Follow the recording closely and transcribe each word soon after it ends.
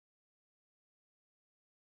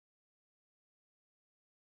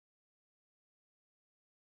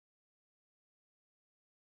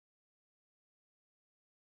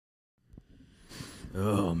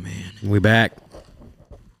Oh man, We back.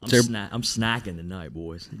 I'm snacking tonight,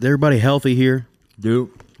 boys. Is everybody healthy here? Dude,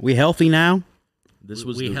 We healthy now? this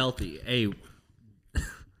was we the- healthy. Hey,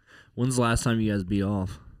 when's the last time you guys be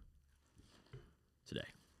off? today.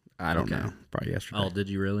 I don't know. Probably yesterday. Oh, did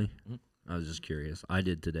you really? I was just curious. I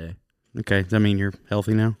did today. Okay, does that mean you're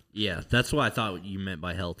healthy now? Yeah, that's what I thought you meant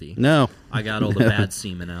by healthy. No. I got all the bad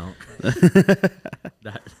semen out.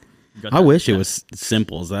 That, you got I that- wish it that- was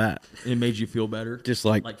simple as that. It made you feel better, Just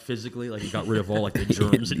like, physically, like you got rid of all like the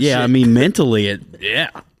germs. And yeah, shit. I mean, mentally, yeah.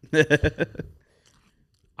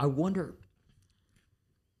 I wonder.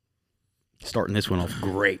 Starting this one off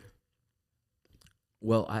great.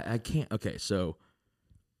 Well, I can't. Okay, so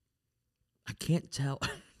I can't tell.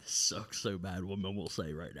 This sucks so bad. What we'll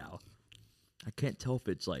say right now, I can't tell if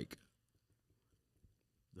it's like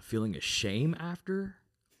the feeling of shame after,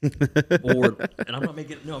 or and I'm not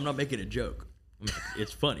making a joke. I mean,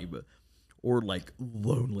 it's funny, but or like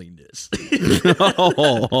loneliness.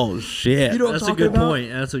 Oh, shit. You know what That's I'm a good talking about? point.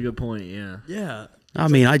 That's a good point, yeah. Yeah. I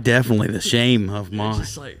mean, I definitely, the shame of It's mine.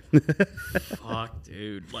 just like, fuck,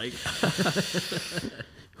 dude. Like, It's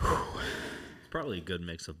probably a good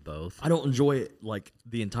mix of both. I don't enjoy it. Like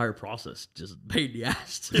the entire process just paid the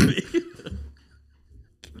ass to me.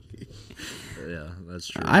 Yeah, that's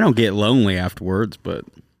true. I don't get lonely afterwards, but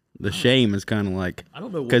the shame is kind of like, I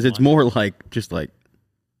don't know because it's more like, just like,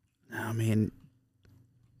 I mean,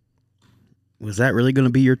 was that really going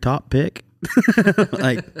to be your top pick?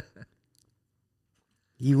 Like,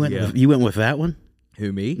 you went, Yeah. you went with that one?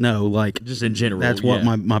 Who, me? No, like, Just in general. that's what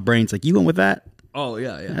yeah. my brain's like. You went with that? Oh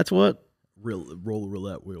yeah, yeah. That's what? Roll the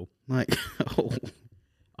roulette wheel. Like, oh,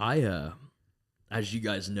 I as you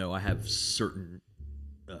guys know, I have certain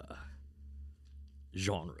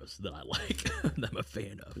genres that I like that I'm a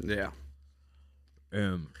fan of. yeah.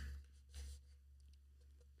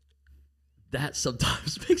 That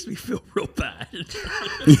sometimes makes me feel real bad.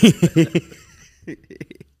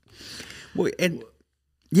 Well, and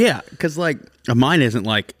yeah, because like mine isn't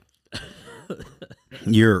like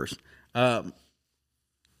yours.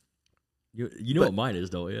 You know what mine is,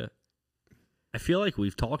 don't you? I feel like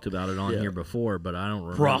we've talked about it on Yeah. here before, but I don't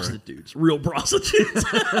remember. Prostitutes, real prostitutes.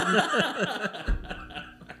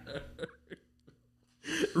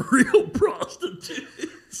 Real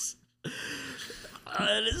prostitutes.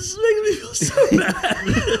 This makes me feel so bad.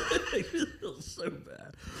 It makes me feel so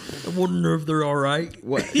bad. I wonder if they're all right.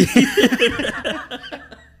 What?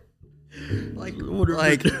 Like, I wonder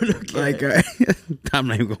if they're doing okay. Like, I'm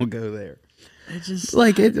not even gonna go there. It just,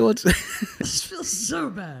 Like, what's it just feels so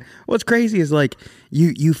bad. what's crazy is like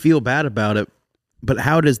you feel bad about it, but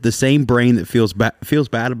how does the same brain that feels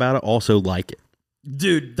bad about it also like it?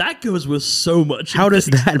 Dude, that goes with so much. How does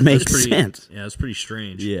that make It's pretty, sense? Yeah, it's pretty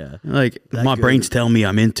strange. Yeah. Like, That my goes- brain's telling me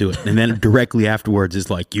I'm into it, and then directly afterwards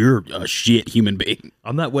it's like, you're a shit human being.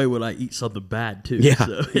 I'm that way when I eat something bad too. Yeah.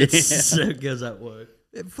 So it goes that way.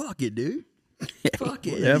 Fuck it, dude. Fuck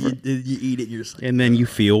it. whatever. You eat it, you're just like, And then you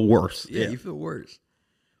feel worse. yeah, you feel worse.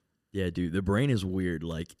 Yeah, dude, the brain is weird.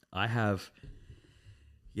 Like I don't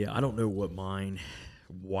know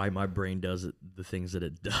why my brain does it, the things that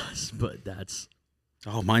it does, but that's,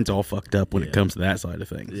 Oh, mine's all fucked up when it Yeah. comes to that side of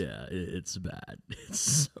things. yeah, it's bad. It's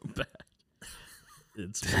so bad.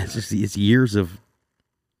 It's It's bad. just it's years of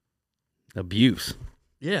abuse.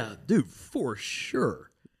 Yeah, dude, for sure.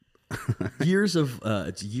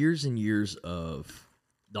 It's years and years of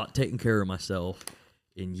not taking care of myself,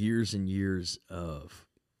 and years of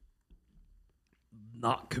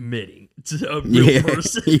not committing to a real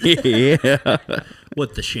person. Yeah.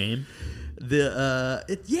 What, the shame?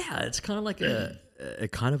 It's kind of like a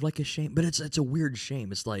kind of like a shame, but it's a weird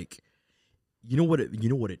shame. It's like, you know what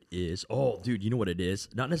it is. Oh, dude, you know what it is.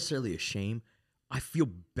 Not necessarily a shame. I feel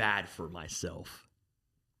bad for myself,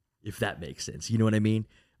 if that makes sense. You know what I mean?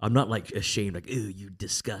 I'm not like ashamed, like, ew, you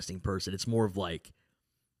disgusting person. It's more of like,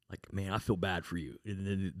 man, I feel bad for you, and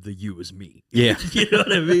then the you is me. Yeah. You know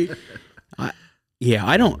what I mean? Yeah,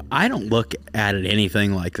 I don't look at it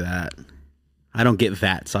anything like that. I don't get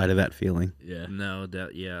that side of that feeling Yeah. No,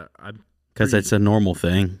 I'm because it's a normal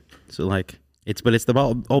thing. So like it's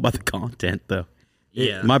all about the content though.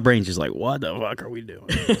 yeah. My brain's just like, what the fuck are we doing?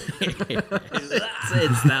 It's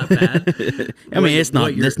that bad. I mean, it's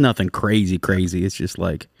nothing crazy. It's just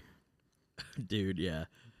like, Dude, yeah.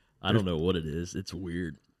 I don't know what it is. It's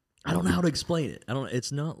weird. I don't know how to explain it.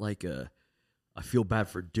 It's not like I feel bad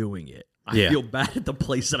for doing it. I Yeah. feel bad at the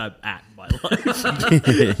place that I'm at in my life.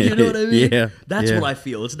 You know what I mean? Yeah. That's Yeah. what I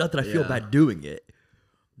feel. It's not that I feel Yeah. bad doing it.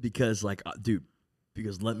 Because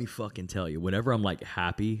because let me fucking tell you, whenever I'm like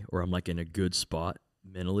happy or I'm like in a good spot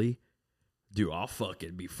mentally, dude, I'll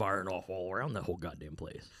fucking be firing off all around that whole goddamn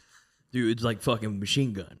place. Dude, it's like fucking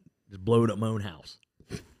machine gun, just blowing up my own house,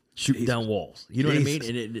 shooting down walls. You know what I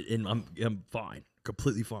mean? And I'm fine,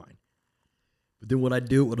 completely fine. But then when I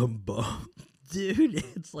do it when I'm bummed, dude,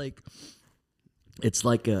 it's like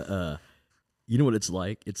a you know what it's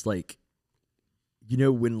like? It's like, you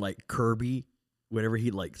know, when like Kirby, whenever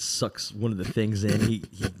he like sucks one of the things in,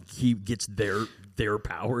 he gets their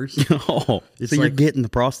powers. Oh, It's so you're like- getting the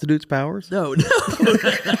prostitute's powers? No. Is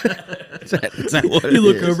that what it You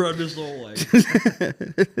look is? over, I'm just all like,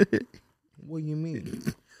 what do you mean?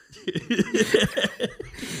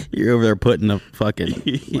 You're over there putting a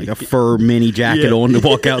fucking like a fur mini jacket Yeah. on to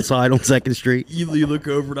walk outside on 2nd Street. You look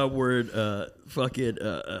over and I'm wearing fucking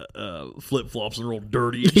flip flops and real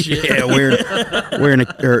dirty and shit. Yeah, wearing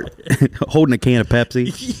or holding a can of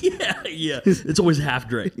Pepsi. yeah. It's always half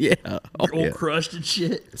drank. Yeah, oh, All yeah. crushed and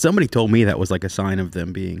shit. Somebody told me that was like a sign of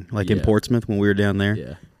them being like in Yeah. Portsmouth when we were down there.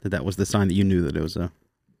 Yeah. That was the sign that you knew that it was a.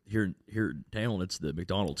 Here in town, it's the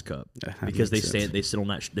McDonald's cup That because they makes sense. they sit on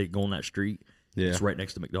that they go on that street. Yeah. It's right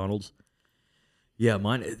next to McDonald's. Yeah,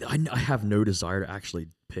 mine. I have no desire to actually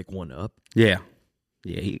pick one up. Yeah,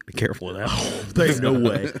 yeah. You be careful of that. There's no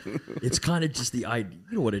way. It's kind of just the idea.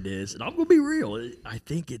 You know what it is, and I'm gonna be real. I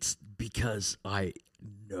think it's because I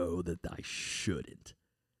know that I shouldn't.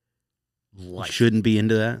 Like, Shouldn't be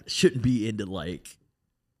into that. shouldn't be into like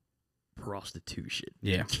prostitution.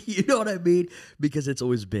 Yeah. You know what I mean? Because it's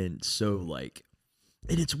always been so like,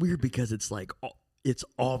 and it's weird because it's like it's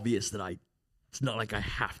obvious that it's not like I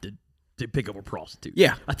have to pick up a prostitute.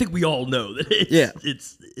 Yeah. I think we all know that. Yeah.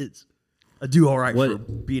 It's I do all right What- for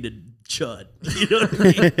being a chud. You know what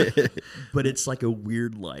I mean? But it's like a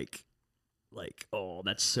weird like oh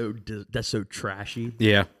that's so trashy.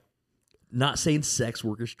 Yeah. Not saying sex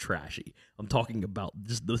workers trashy. I'm talking about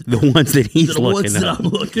just the ones that he's the looking ones that up. I'm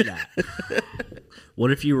looking at.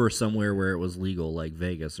 What if you were somewhere where it was legal, like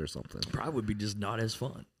Vegas or something? Probably would be just not as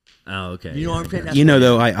fun. Oh, okay. You know what I'm saying? That's You know, what-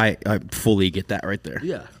 though, I fully get that right there.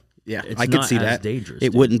 Yeah. Yeah, It's I could not see as that. dangerous,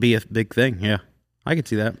 It dude. wouldn't be a big thing. Yeah, I could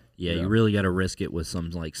see that. Yeah, Yeah. you really got to risk it with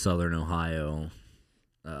some like Southern Ohio,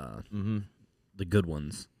 Mm-hmm. the good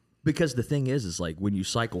ones. Because the thing is like when you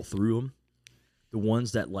cycle through them, the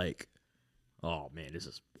ones that like, oh man, this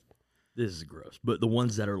is gross. But the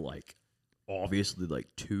ones that are like obviously like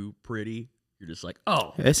too pretty, you're just like,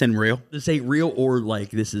 oh, This ain't real. this ain't real, or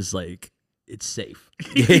like this is like it's safe.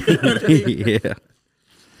 You know what I mean? Yeah.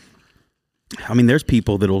 I mean, there's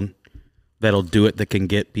people that'll do it that can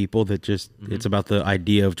get people that just it's about the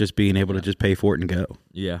idea of just being able to just pay for it and go.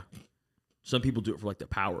 Yeah. Some people do it for like the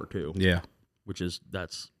power too, Yeah. which is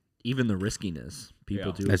that's Even the riskiness, people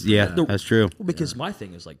Yeah. do. That's it for yeah, that. that's true. well, because my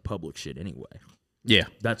thing is like public shit anyway. Yeah.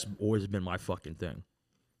 That's always been my fucking thing.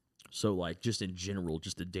 So like just in general,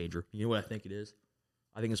 just the danger. You know what I think it is?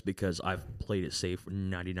 I think it's because I've played it safe for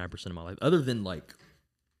 99% of my life. Other than like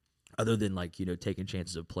you know taking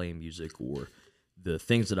chances of playing music or the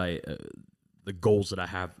things that the goals that I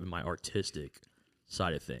have in my artistic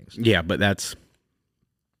side of things. Yeah, but that's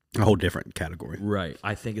a whole different category. Right.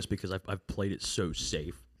 I think it's because I've played it so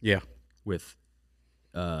safe Yeah. with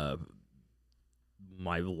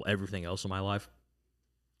my everything else in my life.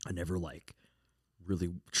 I never like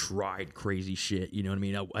really tried crazy shit. You know what I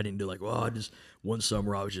mean? I didn't do like, well, one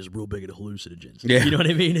summer I was just real big into hallucinogens. Yeah. You know what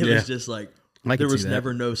I mean? It Yeah. was just like I there can was see that.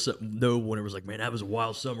 never no one it was like, man, that was a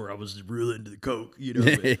wild summer. I was really into the coke. You know,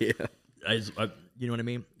 but Yeah. you know what I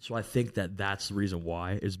mean? So I think that's the reason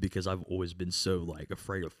why is because I've always been so like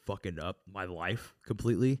afraid of fucking up my life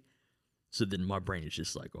completely. So then my brain is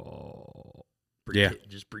just like, oh,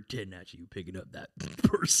 just pretend that you picking up that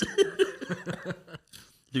person.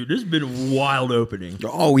 Dude, this has been a wild opening.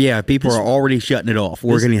 Oh yeah, people are already shutting it off.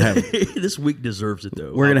 We're gonna have This week deserves it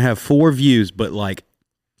though. we're gonna have 4 views, but like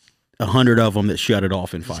 100 of them that shut it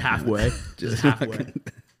off in 5 just minutes. halfway. Just halfway.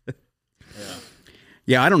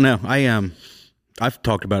 Yeah, I don't know. I've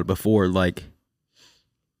talked about it before. Like,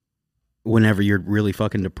 whenever you're really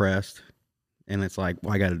fucking depressed, and it's like,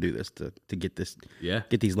 well, I got to do this to get Yeah.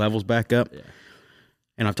 these levels back up. Yeah.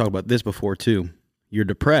 And I've talked about this before too. You're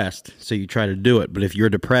depressed, so you try to do it. But if you're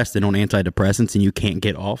depressed and on antidepressants and you can't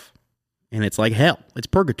get off, and it's like hell, it's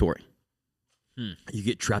purgatory. You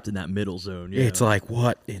get trapped in that middle zone. Yeah. It's like,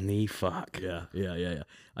 what in the fuck? Yeah.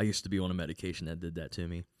 I used to be on a medication that did that to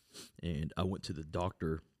me. And I went to the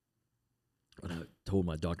doctor and I told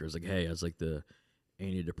my doctor, I was like, hey, I was like, the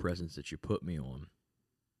antidepressants that you put me on,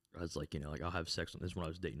 I was like, you know, like I'll have sex on this when I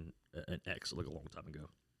was dating an ex like a long time ago.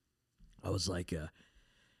 I was like,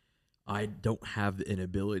 I don't have the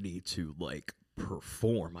inability to like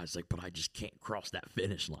perform. I was like, but I just can't cross that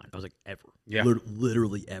finish line. I was like, ever. Yeah.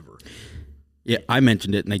 Literally ever. Yeah, I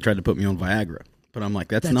mentioned it, and they tried to put me on Viagra, but I'm like,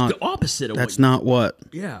 that's not the opposite of that's what. not what.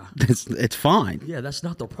 Yeah, It's fine. yeah, that's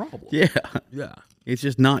not the problem. Yeah, yeah. it's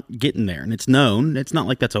just not getting there, and it's known. It's not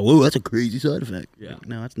like that's that's a crazy side effect. Yeah. Like,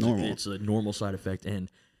 no, that's normal. It's a normal side effect, and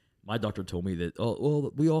my doctor told me that. Oh,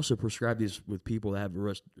 well, we also prescribe these with people that have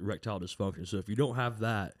erectile dysfunction. So if you don't have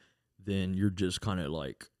that, then you're just kind of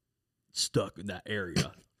like stuck in that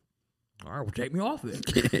area. All right, well, take me off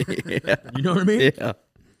it. Yeah. You know what I mean? Yeah.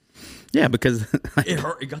 Yeah, because It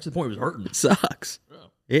hurt. It got to the point it was hurting. it sucks.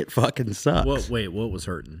 It fucking sucks. What? Wait, what was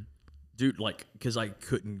hurting? Dude, like, because I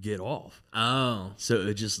couldn't get off. Oh, So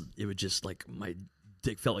it would just like my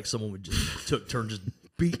dick felt like someone would just took turn just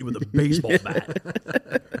beating with a baseball bat.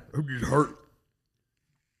 It just hurt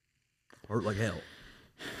like hell.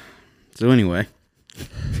 So anyway,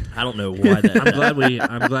 I don't know why that.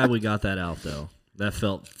 I'm glad we got that out though. That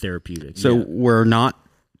felt therapeutic. so Yeah. we're not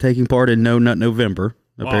taking part in No Nut November.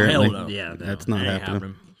 Oh, Apparently, hell no. yeah, no. that's not That ain't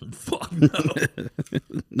happening. Fuck no.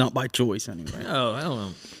 Not by choice, anyway. No, I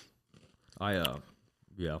don't know.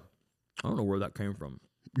 Yeah. I don't know where that came from.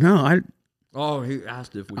 No, Oh, he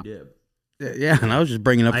asked if we did. yeah, and I was just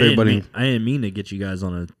bringing up I everybody. didn't mean to get you guys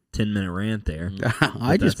on a 10-minute rant there.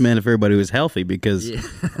 I just meant if everybody was healthy because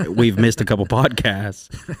we've missed a couple podcasts.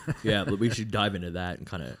 Yeah, but we should dive into that and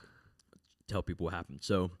kind of tell people what happened.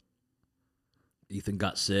 So, Ethan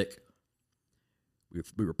got sick.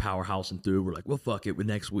 We were powerhousing through. We're like, well, fuck it. But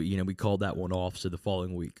next week, we called that one off. So the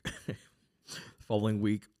following week,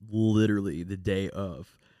 literally the day of,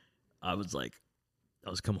 I was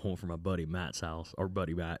coming home from my buddy Matt's house, our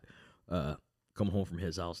buddy Matt, coming home from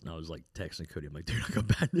his house, and I was like texting Cody. I'm like, dude, I got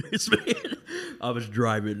bad news, man. I was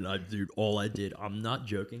driving, and dude, all I did, I'm not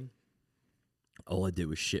joking, all I did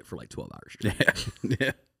was shit for like 12 hours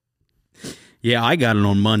straight. Yeah, I got it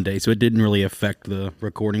on Monday, so it didn't really affect the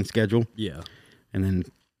recording schedule. Yeah. And then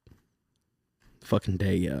fucking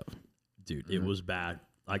day up. Dude, it was bad.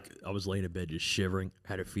 I was laying in bed just shivering,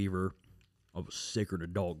 had a fever. I was sicker than a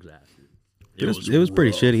dog's ass. It was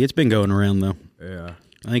pretty rough. shitty. It's been going around, though. Yeah.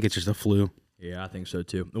 I think it's just a flu. Yeah, I think so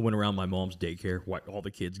too. I went around my mom's daycare. All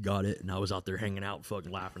the kids got it, and I was out there hanging out,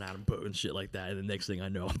 fucking laughing at them, and shit like that. And the next thing I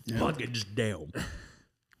know, I'm fucking just down.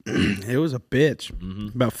 It was a bitch.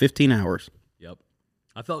 About 15 hours. Yep.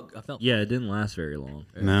 I felt. Yeah, it didn't last very long.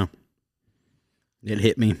 No. It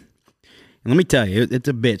hit me. And let me tell you, it's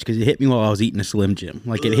a bitch because it hit me while I was eating a Slim Jim.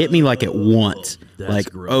 Like, it hit me like at once. That's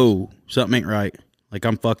Like, gross. oh, something ain't right. Like,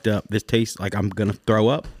 I'm fucked up. This tastes like I'm going to throw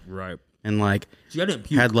up. Right. And, like, See, I didn't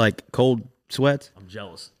puke. had, like, cold sweats. I'm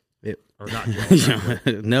jealous. Or not jealous.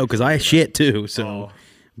 no, because I shit too. So, Oh.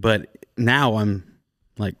 But now I'm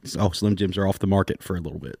like, Slim Jims are off the market for a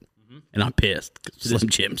little bit. And I'm pissed 'cause Slim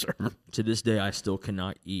Jims are. To this day, I still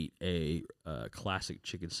cannot eat a classic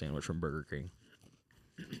chicken sandwich from Burger King.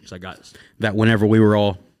 So I got That whenever we were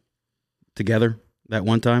all together that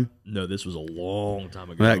one time. no. This was a long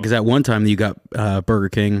time ago. Because that one time you got Burger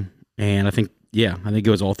King, and I think it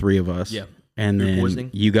was all three of us. Yeah. And Food then poisoning?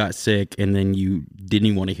 you got sick, and then you didn't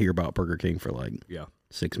even want to hear about Burger King for like Yeah,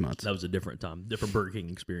 6 months. that was a different time, different Burger King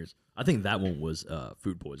experience. I think that one was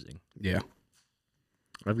food poisoning. Yeah.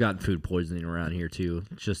 I've gotten food poisoning around here too.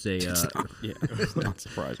 It's just a Yeah. It's not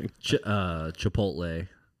surprising. Chipotle.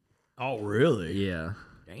 Oh, really? Yeah.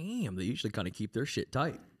 Damn, they usually kind of keep their shit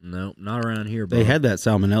tight. No, not around here. Bro. They had that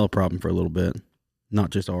salmonella problem for a little bit. Not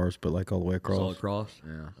just ours, but like all the way It's all across.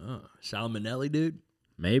 across. Yeah. Salmonelli, dude.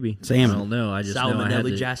 Maybe. Salmon. I don't know. I just know I had Salmonelli,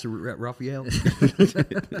 to, Jassy Raphael.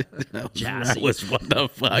 That Jassy. was what the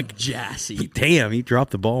fuck. Jassy. Damn, he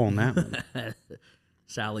dropped the ball on that one.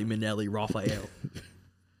 Sally Minnelli, Raphael.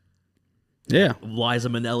 Yeah. Liza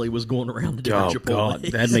Minnelli was going around the Oh different God,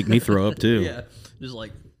 Chipotles. that'd make me throw up too. Yeah, just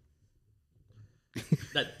like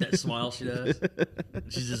that smile she does.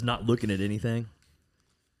 She's just not looking at anything.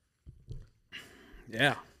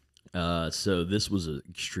 Yeah. So this was an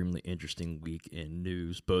extremely interesting week in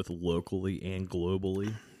news, both locally and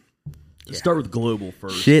globally. Let's start with global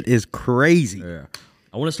first. Shit is crazy. Yeah.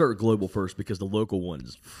 I want to start with global first because the local one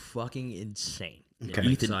is fucking insane. Okay.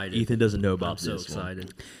 Ethan, Excited. Ethan doesn't know about I'm so this one.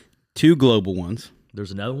 excited. 2 global ones.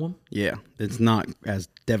 There's another one? Yeah, it's not as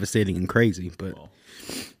devastating and crazy, but Oh.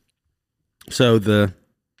 so the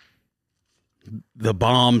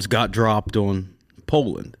bombs got dropped on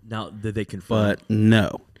Poland, Now, did they confirm? but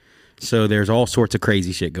no. So there's all sorts of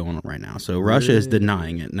crazy shit going on right now. So Russia is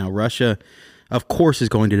denying it. Now Russia, of course, is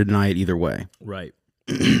going to deny it either way. Right.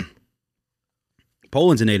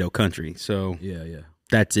 Poland's a NATO country, so Yeah, yeah.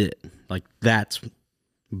 that's it. Like that's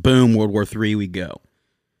boom, World War III, we go.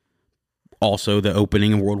 Also, the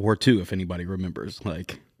opening of World War II, if anybody remembers.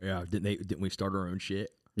 Like, Yeah. Didn't we start our own shit?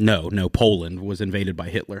 No, Poland was invaded by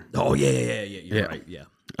Hitler. Oh yeah. You're Yeah. right. Yeah.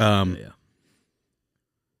 Yeah.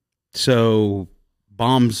 So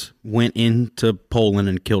bombs went into Poland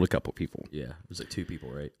and killed a couple people. Yeah. It was like 2 people,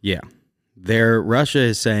 right? Yeah. Russia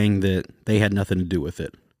is saying that they had nothing to do with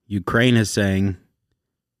it. Ukraine is saying,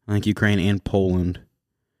 I think Ukraine and Poland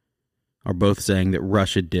are both saying that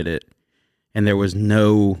Russia did it. And there was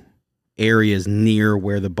no areas near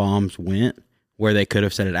where the bombs went where they could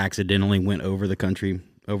have said it accidentally went over the country,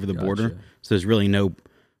 over the border. Gotcha. So there's really no,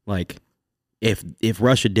 like, if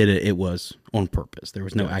Russia did it, it was on purpose. There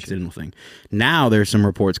was no Gotcha. accidental thing. Now there's some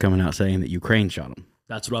reports coming out saying that Ukraine shot them.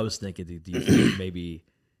 That's what I was thinking. Do you think maybe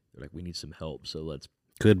they're like, we need some help, so let's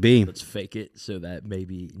Could be. fake it so that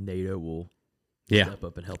maybe NATO will Yeah. step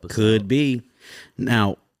up and help us Could out. be.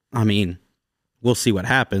 Now, I mean, we'll see what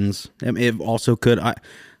happens. It also could.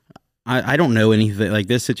 I don't know anything like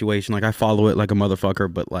this situation. Like, I follow it like a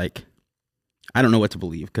motherfucker, but like, I don't know what to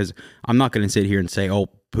believe because I'm not going to sit here and say, "Oh,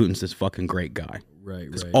 Putin's this fucking great guy." Right,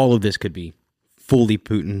 Because right. all of this could be fully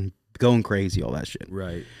Putin going crazy, all that shit.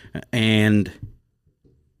 Right. And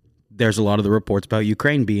there's a lot of the reports about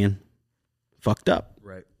Ukraine being fucked up.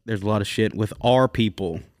 Right. There's a lot of shit with our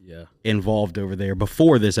people Yeah. involved over there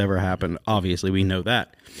before this ever happened. Obviously, we know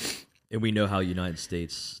that. And we know how United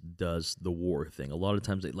States does the war thing. A lot of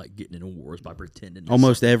times they like getting into wars by pretending. to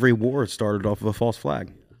Almost every war started off of a false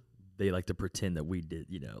flag. they like to pretend that we did,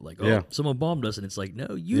 like, Yeah. someone bombed us, and it's like,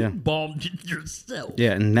 no, you Yeah. bombed yourself.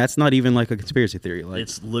 Yeah, and that's not even like a conspiracy theory. Like,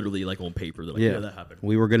 It's literally like on paper. They're like, yeah, yeah, that happened.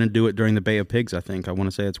 we were going to do it during the Bay of Pigs, I think. I want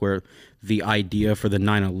to say it's where the idea for the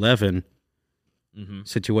 9/11 Mm-hmm.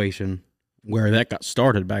 situation, where that got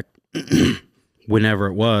started back whenever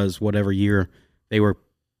it was, whatever year they were,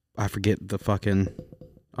 I forget the fucking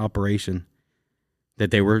operation, that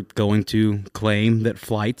they were going to claim that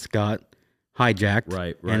flights got hijacked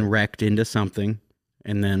Right. and wrecked into something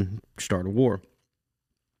and then start a war.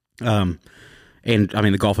 And I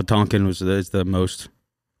mean, the Gulf of Tonkin is the most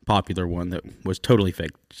popular one that was totally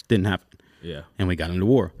fake. Just didn't happen. Yeah. And we got into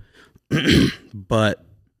war. But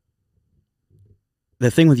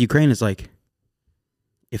the thing with Ukraine is, like,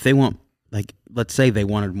 if they want, like, let's say they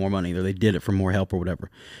wanted more money or they did it for more help or whatever.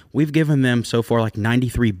 We've given them so far like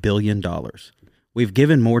 $93 billion. We've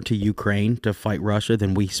given more to Ukraine to fight Russia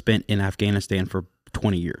than we spent in Afghanistan for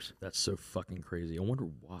 20 years. That's so fucking crazy. I wonder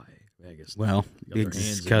why. I guess. Well, Got their it's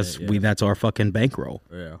hands in because it, yeah. that's our fucking bankroll.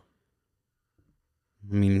 Yeah.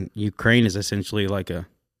 I mean, Ukraine is essentially like a.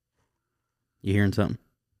 You hearing something?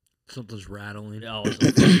 Something's rattling. Oh, it's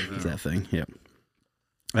a fucking- It's that thing. Yep.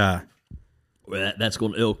 Well,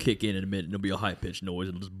 it'll kick in a minute. And it'll be a high pitched noise.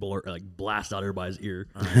 It'll just blast out everybody's ear.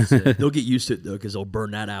 Alright, sick. They'll get used to it though, because they'll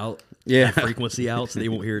burn that out, Yeah. that frequency out, so they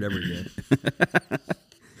won't hear it ever again.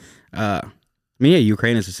 I mean, yeah,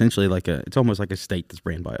 Ukraine is essentially like it's almost like a state that's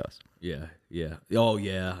ran by us. Yeah, yeah. Oh,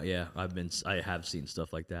 yeah, yeah. I have seen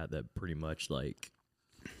stuff like that. That pretty much like.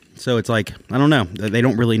 So it's like, I don't know. They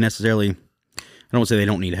don't really necessarily, I don't say they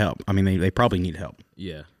don't need help. I mean, they probably need help.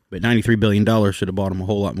 Yeah, But $93 billion should have bought them a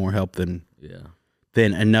whole lot more help than yeah.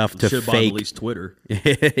 enough to Should have bought fake. at least Twitter.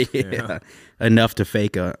 yeah, enough to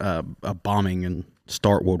fake a bombing and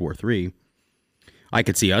start World War III. I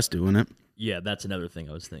could see us doing it. Yeah, that's another thing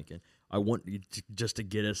I was thinking. I want you just to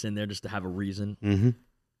get us in there, just to have a reason. Mm-hmm.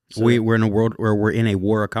 So We're in a world where we're in a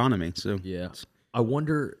war economy. So yeah. I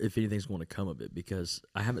wonder if anything's going to come of it, because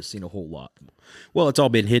I haven't seen a whole lot. well, it's all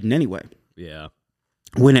been hidden anyway. Yeah.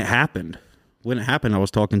 When it happened, I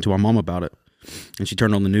was talking to my mom about it, and she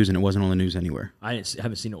turned on the news, and it wasn't on the news anywhere. I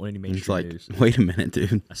haven't seen it on any And mainstream it's like, news. wait a minute,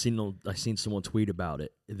 dude. I seen someone tweet about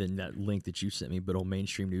it, and then that link that you sent me, but on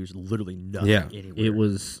mainstream news, literally nothing Yeah. anywhere. It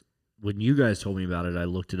was when you guys told me about it. I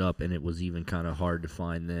looked it up, and it was even kind of hard to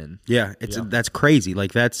find then. Yeah, that's crazy.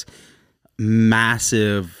 Like, that's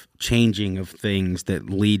massive changing of things that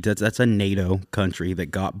lead. That's a NATO country that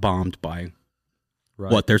got bombed by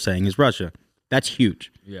right. what they're saying is Russia. That's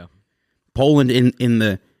huge. Yeah. Poland, in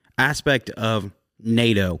the aspect of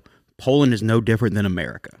NATO, Poland is no different than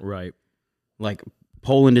America. Right. Like,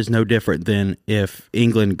 Poland is no different than if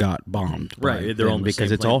England got bombed. by Right. They're them, on the because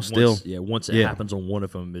same it's plane. all still. Once it Yeah. happens on one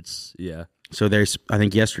of them, it's So there's, I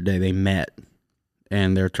think yesterday they met,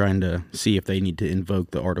 and they're trying to see if they need to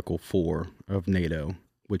invoke the Article 4 of NATO,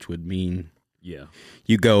 which would mean yeah.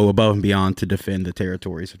 you go above and beyond to defend the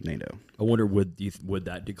territories of NATO. I wonder would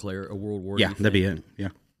that declare a world war? Yeah, you that'd be think? it. Yeah.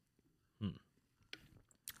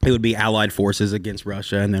 It would be allied forces against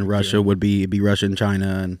Russia, and then Russia would be Russia and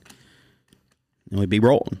China, and it would be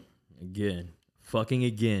rolling. Fucking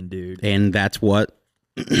again, dude. And that's what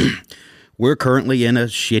we're currently in, a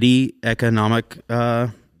shitty economic Yeah.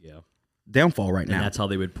 downfall right And now. that's how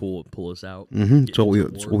they would pull us out. Mm-hmm. Get So into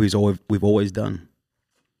it's the war. we've always done.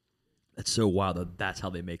 That's so wild that that's how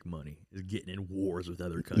they make money, is getting in wars with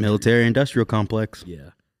other countries. Military industrial complex. Yeah.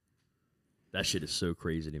 That shit is so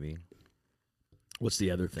crazy to me. What's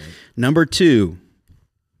the other thing? Number 2,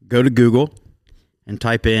 go to Google and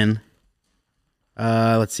type in,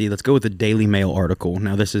 let's see, let's go with the Daily Mail article.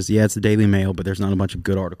 Now this is, it's the Daily Mail, but there's not a bunch of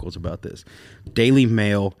good articles about this. Daily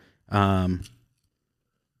Mail,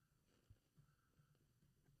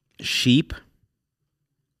 sheep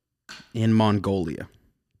in Mongolia.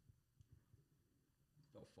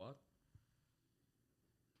 The fuck?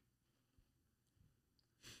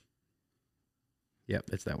 Yep,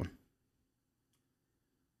 it's that one.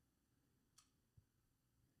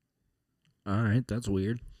 All right, that's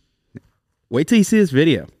weird. Wait till you see this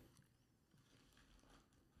video.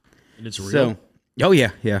 And it's real? So, oh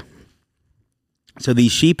yeah. So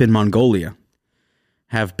these sheep in Mongolia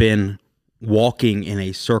have been walking in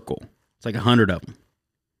a circle. It's like 100 of them.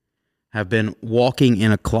 Have been walking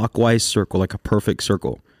in a clockwise circle, like a perfect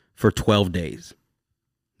circle, for 12 days,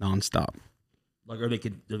 nonstop. Like, are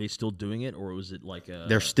they still doing it, or was it like a...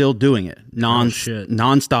 They're still doing it, shit.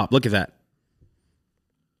 nonstop. Look at that.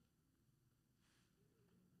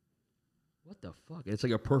 What the fuck? It's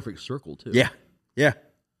like a perfect circle, too. Yeah.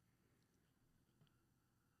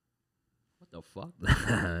 What the fuck?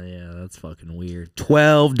 Yeah, that's fucking weird.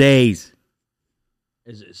 12 days.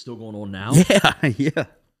 Is it still going on now? Yeah.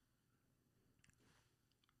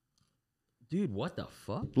 Dude, what the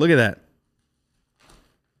fuck? Look at that.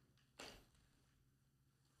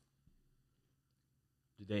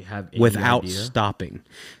 Do they have any Without idea? stopping.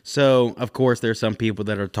 So, of course, there's some people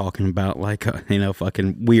that are talking about like,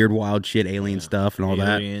 fucking weird, wild shit, alien stuff and all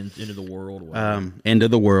Aliens, end of the world. Whatever. that. End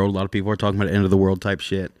of the world. A lot of people are talking about end of the world type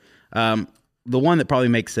shit. The one that probably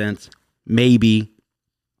makes sense, maybe,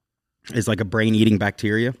 is like a brain-eating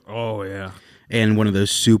bacteria. Oh, yeah. And one of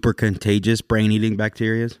those super contagious brain-eating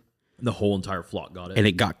bacterias. The whole entire flock got it. And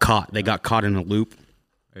it got caught. They got caught in a loop.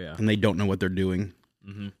 Yeah. And they don't know what they're doing.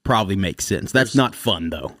 Probably makes sense. That's not fun,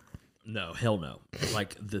 though. No, hell no.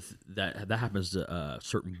 Like that happens to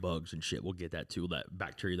certain bugs and shit. We'll get that too. That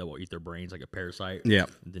bacteria that will eat their brains, like a parasite. Yeah.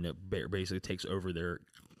 And then it basically takes over their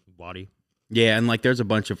body. Yeah, and like there's a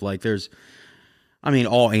bunch of like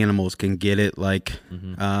all animals can get it. Like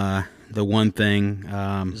the one thing,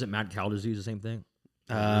 Is it mad cow disease the same thing?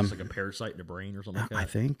 It's like a parasite in the brain or something like that. I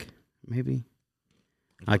think maybe.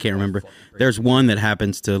 I can't remember. There's one that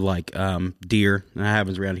happens to like deer, and that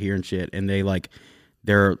happens around here and shit. And they like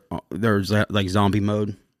there's like zombie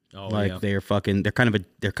mode. Oh, like yeah. they're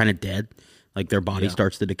kind of dead. Like their body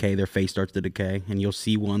starts to decay, their face starts to decay, and you'll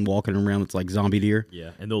see one walking around that's like zombie deer.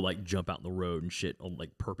 Yeah, and they'll like jump out in the road and shit on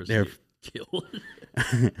like purpose They're- to get killed.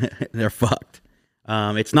 They're fucked.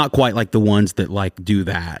 It's not quite like the ones that like do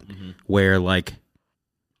that, where like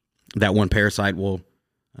that one parasite will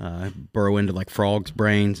burrow into like frogs'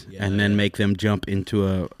 brains and then make them jump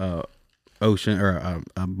into a ocean or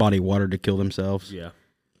a body of water to kill themselves. Yeah.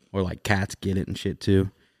 Or like cats get it and shit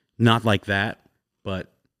too. Not like that,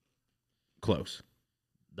 but close.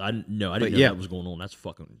 I didn't know yeah. that was going on. That's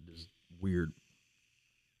fucking weird.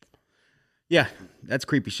 Yeah, that's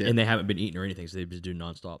creepy shit. And they haven't been eating or anything, so they've just doing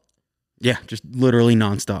nonstop. Yeah, just literally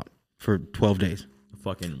nonstop for 12 days.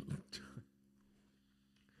 Fucking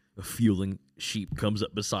a fueling sheep comes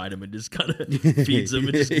up beside him and just kind of feeds him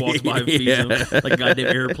and just walks by and feeds him like a goddamn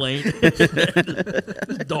airplane.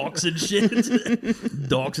 Docks and shit.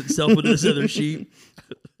 Docks itself into this other sheep.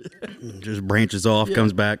 Just branches off,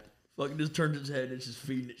 comes back. Fucking just turns its head and it's just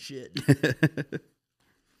feeding it shit.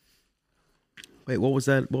 Wait, what was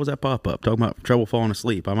that? What was that pop up? Talking about trouble falling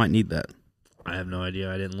asleep. I might need that. I have no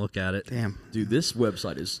idea. I didn't look at it. Damn. Dude, this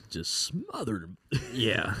website is just smothered.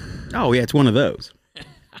 Yeah. Oh yeah, it's one of those.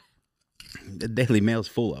 The Daily Mail's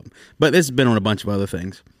full of them. But this has been on a bunch of other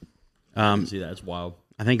things. See, that's wild.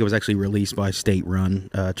 I think it was actually released by state-run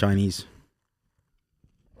Chinese,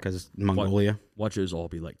 because it's Mongolia. Watch those all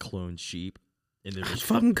be like cloned sheep. And they're just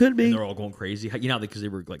Fucking could be. And they're all going crazy. You know, because they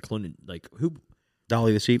were like cloning, like who?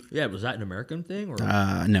 Dolly the sheep. Yeah, was that an American thing or?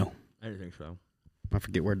 No, I didn't think so. I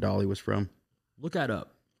forget where Dolly was from. Look that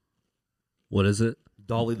up. What is it?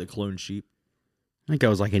 Dolly the cloned sheep. I think I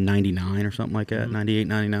was like in 99 or something like that, 98,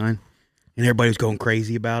 99. And everybody was going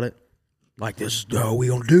crazy about it. Like this, no, we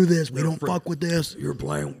don't do this. We don't fuck with this. You're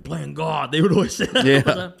playing God. They would always say that.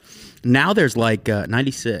 Yeah. Now there's like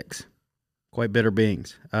 96. Quite bitter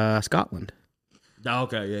beings. Scotland. Oh,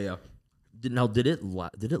 okay, yeah. Did it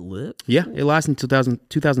live? Yeah, it lasted until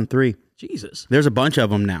 2003. Jesus. There's a bunch of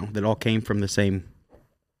them now that all came from the same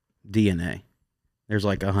DNA. There's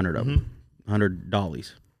like 100 of them. 100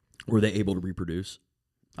 dollies. Were they able to reproduce?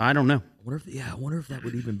 I don't know. I wonder if that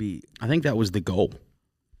would even be. I think that was the goal.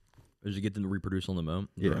 Is to get them to reproduce on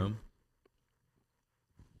their Yeah. own?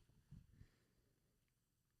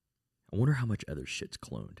 I wonder how much other shit's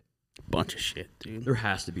cloned. Bunch of shit, dude. There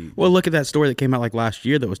has to be. Well, look at that story that came out like last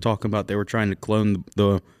year that was talking about they were trying to clone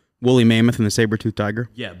the woolly mammoth and the saber-toothed tiger.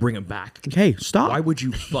 Yeah, bring them back. Hey, stop. Why would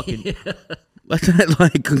you fucking? Let's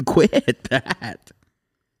quit that.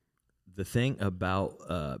 The thing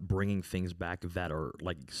about bringing things back that are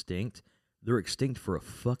like extinct, they're extinct for a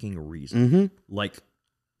fucking reason. Mm-hmm. Like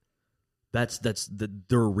that's the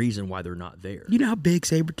reason why they're not there. You know how big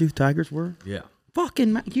saber-toothed tigers were? Yeah.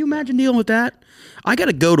 Can you imagine dealing with that? I got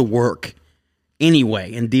to go to work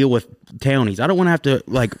anyway and deal with townies. I don't want to have to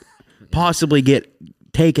like possibly get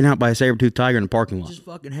taken out by a saber-toothed tiger in the parking lot. Just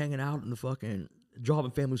fucking hanging out in the fucking Job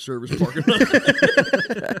and Family Service parking lot.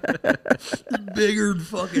 Bigger than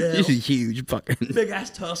fucking hell. This is huge fucking. Big ass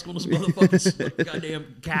tusk on this motherfucking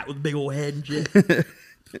goddamn cat with a big old head and shit.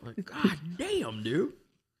 Like, God damn, dude.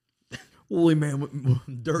 Woolly mammoth,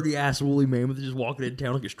 dirty ass woolly mammoth just walking in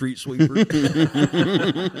town like a street sweeper.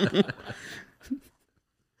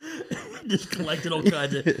 Just collecting all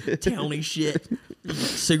kinds of towny shit.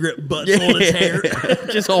 Cigarette butts on its hair.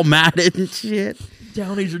 Just all matted and shit.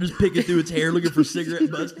 Townies are just picking through its hair looking for cigarette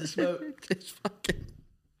butts to smoke. Just fucking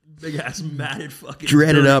Big ass matted fucking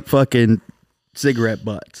dreaded dirty. up fucking cigarette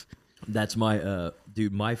butts. That's my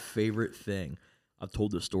dude, my favorite thing. I've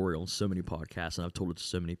told this story on so many podcasts and I've told it to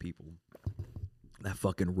so many people. That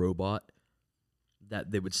fucking robot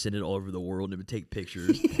that they would send it all over the world and it would take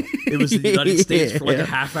pictures. It was in the United States for like a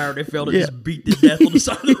half hour. They failed to just beat to death on the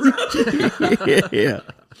side of the road. Yeah.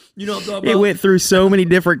 You know what I'm talking It about? went through so many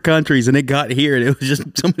different countries and it got here and it was just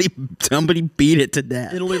somebody beat it to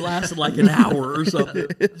death. It only lasted like an hour or something.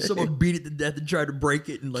 Someone beat it to death and tried to break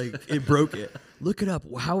it and like it broke it. Look it up.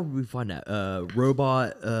 How would we find that?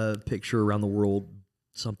 Robot picture around the world,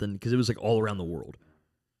 something, because it was like all around the world.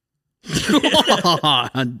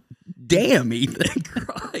 Damn, Ethan.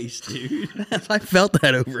 Christ, dude. I felt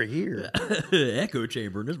that over here. Echo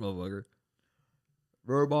chamber in this motherfucker.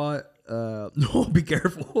 Robot. No, be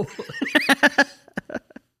careful.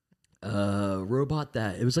 Robot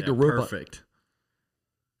that. It was like a robot. Perfect.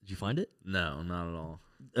 Did you find it? No, not at all.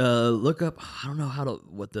 Look up. I don't know how to.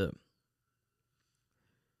 What the.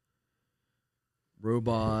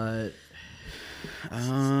 Robot.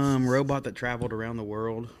 Robot that traveled around the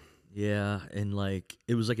world. Yeah, and like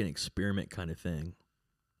it was like an experiment kind of thing.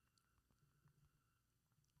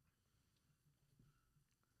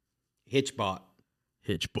 Hitchbot.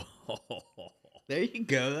 Hitchbot. There you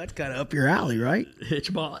go. That's kind of up your alley, right?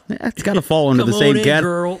 Hitchbot. That's got to fall into Come the same on in,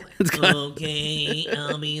 category. girl. Okay,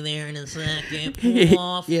 I'll be there in a second. Pull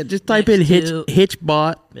off. Yeah, just type in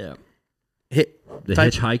Hitchbot. Yeah. The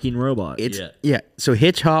Type- hitchhiking robot. It's Yeah. yeah. So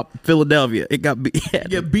Hitch Hop, Philadelphia. It got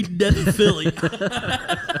Get beat to death in Philly.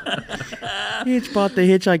 Hitchbot, the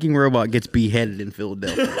hitchhiking robot, gets beheaded in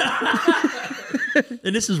Philadelphia.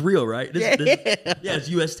 And this is real, right? Yeah, it's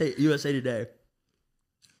USA Today.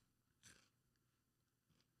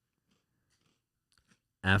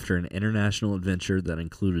 After an international adventure that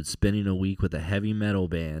included spending a week with a heavy metal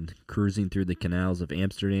band, cruising through the canals of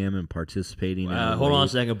Amsterdam, and participating in a Hold on a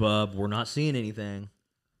wave- second, bub. We're not seeing anything.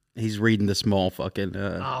 He's reading the small fucking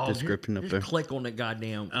description up just there. click on the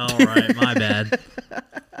goddamn. All right, my bad.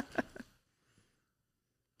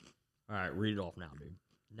 All right, read it off now, dude.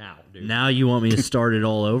 Now, dude. Now you want me to start it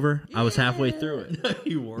all over? I was halfway through it.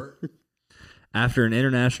 You weren't. After an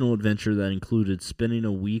international adventure that included spending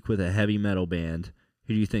a week with a heavy metal band,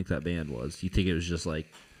 who do you think that band was? Do you think it was just like,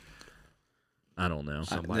 I don't know,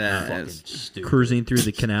 Somebody That fucking is- stupid. cruising through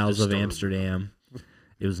the canals of Disturbed. Amsterdam?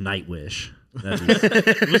 It was Nightwish. That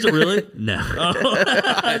Was it really? no.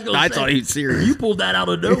 I thought he was serious. You pulled that out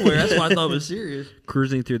of nowhere. That's why I thought it was serious.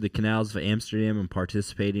 Cruising through the canals of Amsterdam and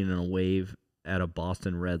participating in a wave at a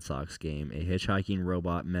Boston Red Sox game, a hitchhiking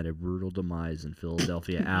robot met a brutal demise in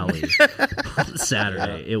Philadelphia alley on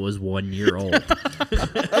Saturday. It was 1 year old.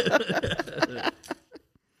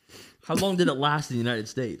 How long did it last in the United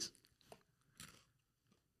States?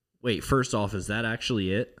 Wait, first off, is that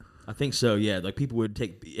actually it? I think so, yeah. Like people would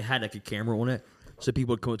it had like a camera on it. So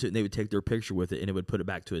people would come to it and they would take their picture with it and it would put it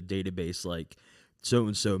back to a database like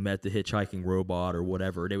so-and-so met the hitchhiking robot or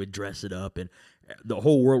whatever. They would dress it up and the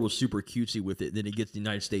whole world was super cutesy with it. Then it gets to the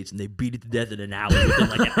United States and they beat it to death in an alley within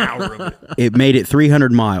like an hour of it. It made it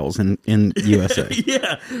 300 miles in USA.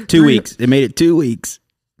 Yeah. 2 weeks. It made it 2 weeks.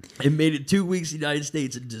 It made it 2 weeks in the United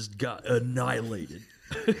States and just got annihilated.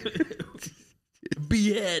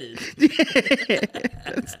 Beheaded.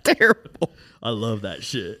 It's terrible. I love that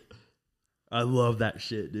shit. I love that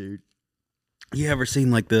shit, dude. You ever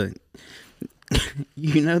seen like the,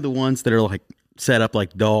 the ones that are like set up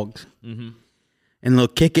like dogs, and they'll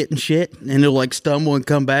kick it and shit, and they'll like stumble and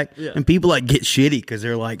come back, and people like get shitty because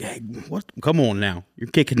they're like, "Hey, what? Come on now, you're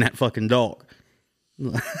kicking that fucking dog."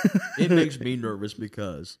 It makes me nervous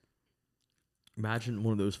because imagine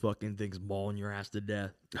one of those fucking things mauling your ass to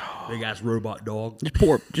death. Big ass robot dog.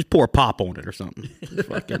 Just pour pop on it or something. Just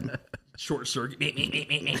fucking Short circuit.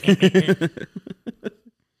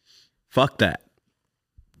 fuck that.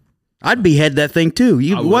 I'd behead that thing too.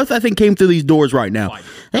 What if that thing came through these doors right now? Fight it.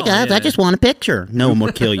 Hey guys, I just want a picture. No one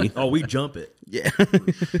will kill you. Oh, we jump it. Yeah.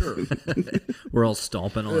 Sure. We're all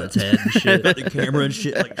stomping on its head and shit. Got the camera and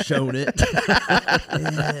shit, like showing it.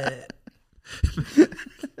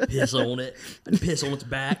 Piss on it. I'd piss on its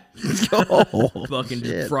back. Oh, Fucking shit.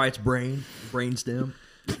 just fry its brain stem.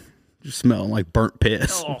 Just smelling like burnt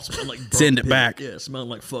piss. Oh, smell like burnt Send it pig. back. Yeah, smelling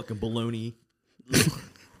like fucking bologna. Ew.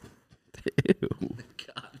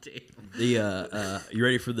 God damn. You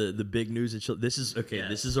ready for the big news? This is okay. Yeah.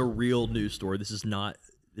 This is a real news story. This is not.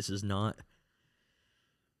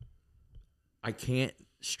 I can't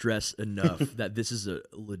stress enough that this is a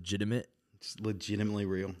legitimate, It's legitimately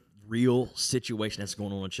real. real situation that's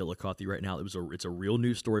going on in Chillicothe right now. It's a real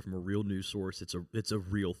news story from a real news source. It's a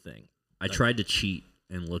real thing. I tried to cheat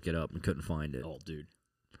and look it up and couldn't find it. Oh, dude.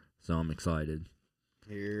 So I'm excited.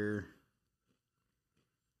 Here.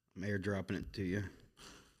 I'm airdropping it to you.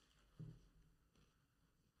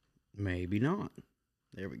 Maybe not.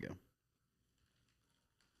 There we go.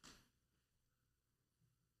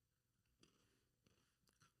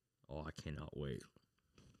 Oh, I cannot wait.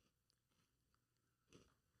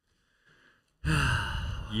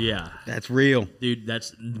 Yeah, That's real. dude.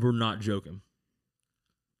 We're not joking.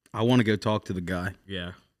 I want to go talk to the guy.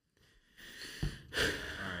 Yeah. All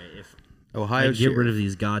right, if Ohio get Sheriff. rid of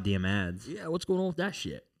these goddamn ads. Yeah. What's going on with that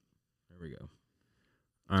shit? There we go.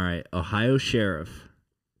 All right, Ohio sheriff,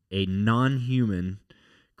 a non-human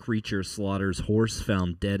creature slaughters horse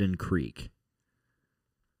found dead in creek.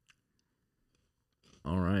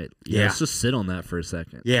 All right, Yeah. Let's just sit on that for a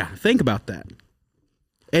second. Yeah, think about that.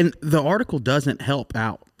 And the article doesn't help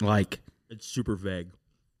out. Like, It's super vague,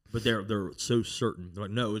 but they're so certain. They're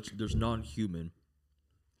like, no, there's non-human.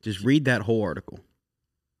 just read that whole article.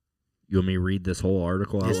 You want me to read this whole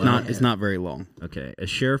article out It's loud? not very long. Okay. A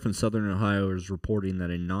sheriff in southern Ohio is reporting that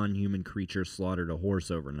a non-human creature slaughtered a horse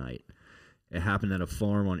overnight. It happened at a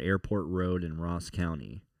farm on Airport Road in Ross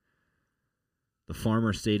County. The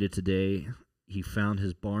farmer stated today he found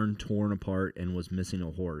his barn torn apart and was missing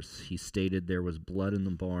a horse. He stated there was blood in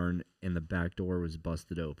the barn and the back door was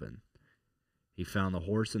busted open. He found the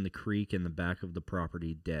horse in the creek in the back of the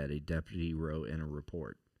property dead, a deputy wrote in a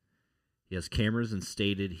report. He has cameras and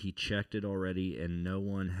stated he checked it already and no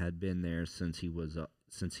one had been there since he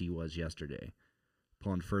was yesterday.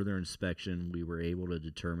 Upon further inspection, we were able to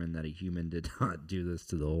determine that a human did not do this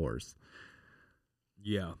to the horse.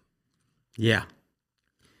 Yeah. Yeah.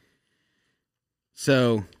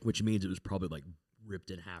 So, Which means it was probably like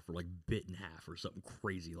ripped in half or like bit in half or something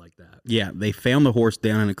crazy like that. yeah, they found the horse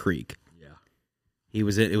down in a creek. Yeah. It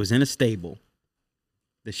was in a stable.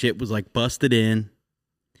 The shit was like busted in.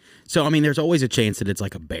 So, I mean, there's always a chance that it's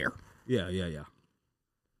like a bear. Yeah.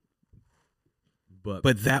 But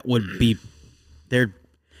But that would be there.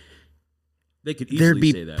 they could There'd easily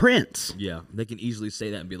be say that. prints. Yeah, they can easily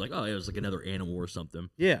say that and be like, oh, it was like another animal or something.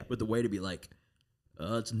 Yeah. But the way to be like,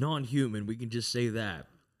 it's non-human, we can just say that.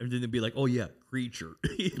 And then they'd be like, oh, yeah, creature.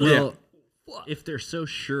 Well, Fuck. if they're so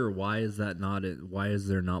sure, why is there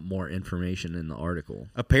not more information in the article?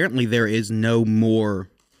 Apparently, there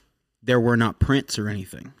were not prints or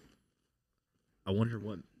anything. I wonder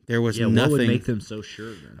what. There was What nothing. would make them so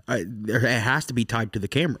sure then? It has to be tied to the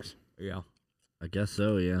cameras. Yeah. I guess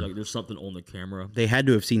so. Yeah. Like there's something on the camera They had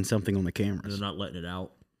to have seen something on the and cameras. they're not letting it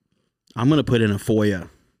out. I'm going to put in a FOIA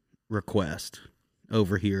request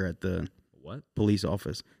over here at the What? police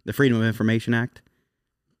office. The Freedom of Information Act.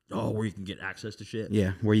 Oh, where you can get access to shit?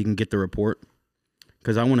 Yeah, where you can get the report.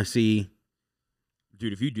 Because I want to see.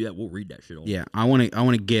 Dude, if you do that, we'll read that shit on. Yeah, I want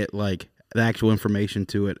to get like the actual information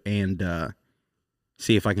to it and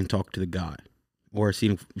see if I can talk to the guy or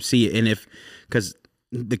see it. And if, because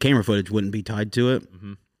the camera footage wouldn't be tied to it,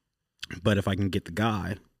 Mm-hmm. but if I can get the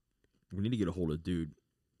guy. We need to get a hold of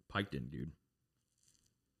Piketon dude,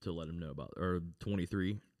 to let him know about, or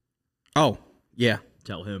 23, Oh, yeah.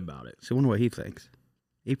 tell him about it. So I wonder what he thinks.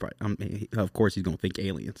 He probably, of course, he's going to think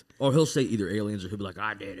aliens. Or he'll say either aliens or he'll be like,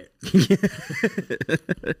 I did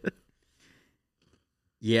it.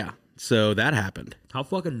 Yeah. So that happened. How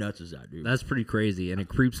fucking nuts is that, dude? That's pretty crazy, and it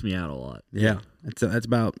creeps me out a lot. Yeah. That's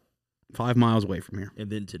about 5 miles away from here. And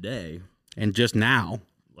then today, And just now,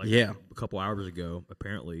 like yeah. a couple hours ago,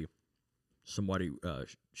 apparently somebody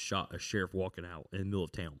shot a sheriff walking out in the middle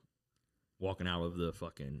of town, walking out of the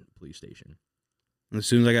fucking police station. And as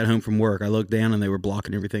soon as I got home from work, I looked down and they were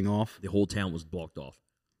blocking everything off. The whole town was blocked off.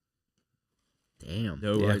 Damn.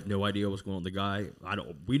 No idea what's going on. The guy,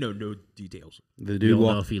 we know no details. The You dude don't know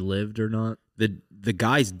walked. if he lived or not? The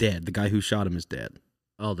guy's dead. The guy who shot him is dead.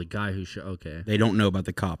 Oh, the guy who shot. Okay. They don't know about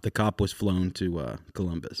the cop. The cop was flown to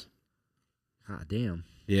Columbus. God damn.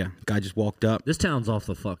 Yeah, guy just walked up. This town's off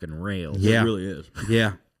the fucking rails. Yeah. It really is.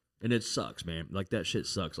 Yeah, And it sucks, man. Like, that shit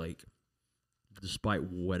sucks. Like, despite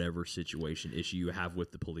whatever situation, issue you have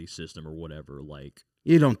with the police system or whatever, like,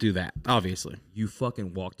 you don't do that, obviously. you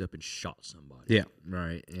fucking walked up and shot somebody. Yeah,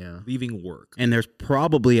 Right. Yeah. Leaving work. and there's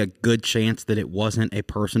probably a good chance that it wasn't a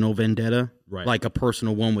personal vendetta, Right. like a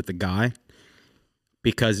personal one with the guy,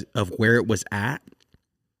 because of where it was at.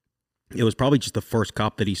 It was probably just the first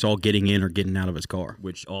cop that he saw getting in or getting out of his car.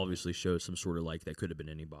 Which obviously shows some sort of, like, that could have been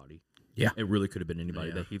anybody. Yeah. It really could have been anybody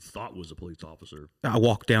Yeah. that he thought was a police officer. I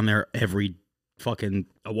walk down there every fucking,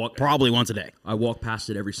 probably once a day. I walk past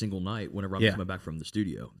it every single night whenever I'm Yeah. coming back from the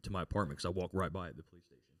studio to my apartment because I walk right by the police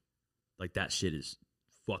station. Like, that shit is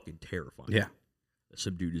fucking terrifying. Yeah,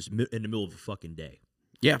 Some dude is in the middle of the fucking day.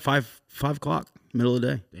 yeah, 5 o'clock, middle of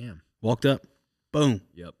the day. Damn. Walked up, boom.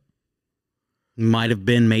 Yep. Might have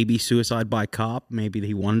been maybe suicide by cop. Maybe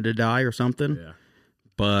he wanted to die or something. Yeah.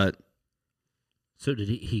 But So did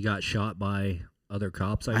he got shot by other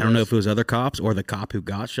cops? I don't know if it was other cops or the cop who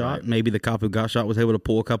got shot. Right. Maybe the cop who got shot was able to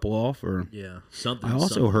pull a couple off. Or Yeah. Something. I also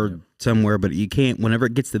something, heard somewhere, but you can't. Whenever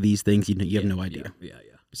it gets to these things, you have no idea. Yeah.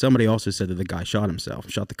 Somebody also said that the guy shot himself,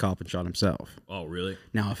 shot the cop, and shot himself. Oh, really?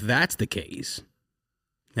 Now, if that's the case,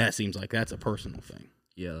 that seems like that's a personal thing.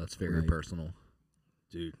 Yeah, that's very Right. personal.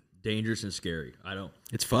 Dude, dangerous and scary. I don't.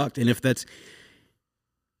 It's fucked. And if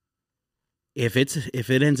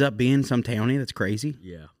it ends up being some townie that's crazy,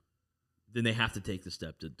 Yeah. Then they have to take the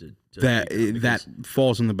step to that figure out, because,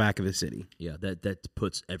 falls in the back of the city. yeah, that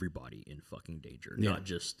puts everybody in fucking danger. Yeah. Not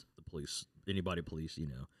just the police. Anybody police,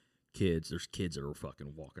 kids. There's kids that are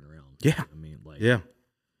fucking walking around. Yeah. I mean, like, Yeah,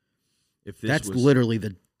 if this that's was, literally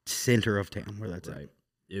the center of town where that's right. at.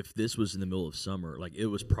 If this was in the middle of summer, like, it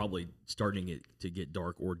was probably starting to get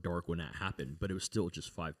dark when that happened, but it was still just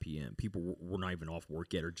 5 p.m. People were not even off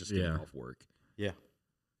work yet or just getting Yeah. off work. Yeah,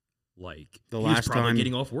 Like, The he was last probably time-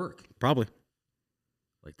 getting off work. probably.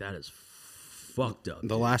 Like, that is fucked up. The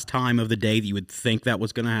dude. last time of the day that you would think that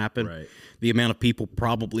was going to happen. Right. The amount of people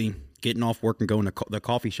probably getting off work and going to the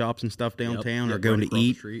coffee shops and stuff downtown Yep, or going right to across the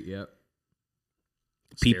eat. street, yep.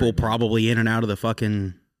 People Scary, man. probably in and out of the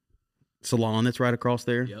fucking salon that's right across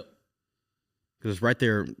there. Yep. Because it's right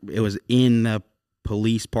there. It was in the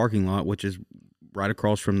police parking lot, which is right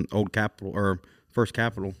across from Old Capitol or First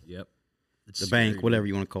Capitol, Yep. It's the scary, bank, dude. whatever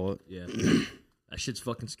you want to call it. Yeah. That shit's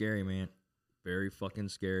fucking scary, man. Very fucking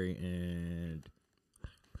scary, and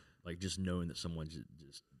like, just knowing that someone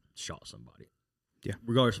just shot somebody. Yeah.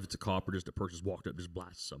 Regardless if it's a cop or just a person just walked up, just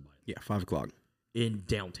blasted somebody Yeah, 5 o'clock. in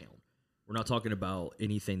downtown. We're not talking about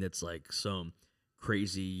anything that's like some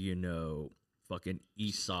crazy, fucking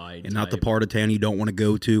east side. And not the type- part of town you don't want to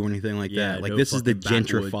go to or anything like Yeah, that. Like, no this is the fucking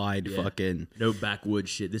backwood- gentrified yeah. fucking. No backwoods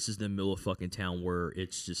shit. This is the middle of fucking town where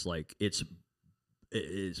it's just like it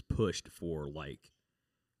is pushed for, like,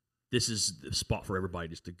 this is the spot for everybody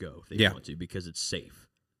just to go if they Yeah. want to because it's safe.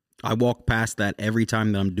 I walk past that every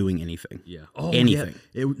time that I'm doing anything. Yeah. Oh, Anything.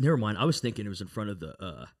 Yeah. Never mind. I was thinking it was in front of the.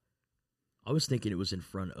 I was thinking it was in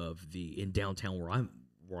front of in downtown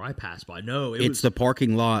where I passed by. No, It's the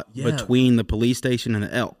parking lot Yeah. between the police station and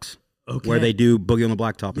the Elks, okay. where they do Boogie on the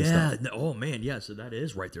Blacktop and Yeah. stuff. No, oh man. Yeah. So that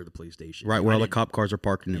is right there, the police station. Right where I all the didn't- cop cars are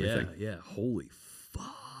parked and Yeah. everything. Yeah. Holy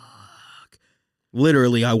fuck.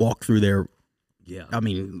 Literally, I walk through there. Yeah. I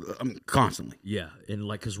mean, constantly. Yeah, and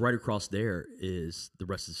like, cause right across there is the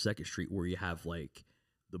rest of Second Street, where you have like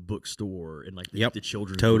the bookstore and like Yep. the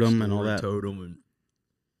children's Totem bookstore and all that. Totem and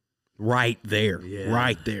Right there. Yeah.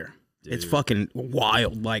 Right there. It's Dude. fucking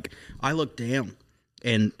wild. Like, I look down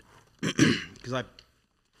and because I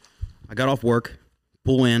got off work,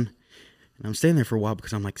 pull in, and I'm staying there for a while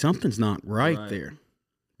because I'm like, something's not right, Right. there.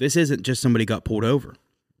 This isn't just somebody got pulled over.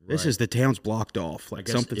 This Right. is the town's blocked off. I Like,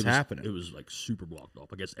 guess something's it was, happening. It was like super blocked off.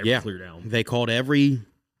 I guess Yeah. clear down. They called I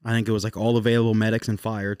think it was like all available medics and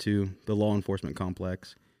fire to the law enforcement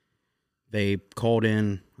complex. They called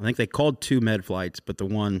in, I think they called 2 med flights, but the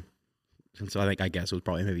one, since I guess it was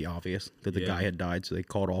probably maybe obvious that the Yeah. guy had died, so they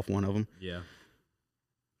called off one of them. Yeah,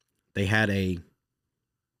 They had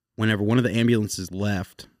whenever one of the ambulances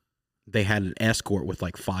left, they had an escort with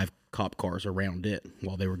like 5 cop cars around it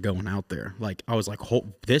while they were going out there. Like I was like,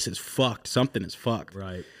 this is fucked. Something is fucked.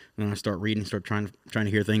 Right. And then I start reading, start trying to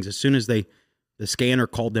hear things. As soon as the scanner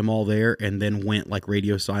called them all there and then went like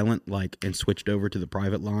radio silent, like and switched over to the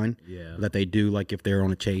private line Yeah. that they do, like if they're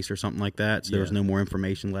on a chase or something like that. So there was Yeah. no more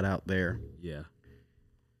information let out there. Yeah.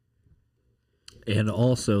 And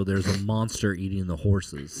also, there's a monster eating the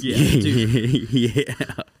horses. Yeah. Dude, yeah.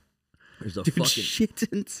 there's a Dude, fucking shit's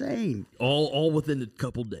insane. all within a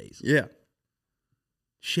couple days. Yeah.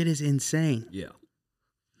 Shit is insane. Yeah.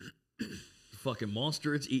 Fucking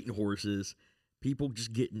monster, it's eating horses. People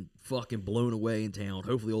just getting fucking blown away in town.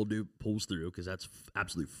 Hopefully old dude pulls through because that's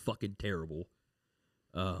absolutely fucking terrible.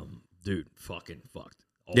 Dude, fucking fucked.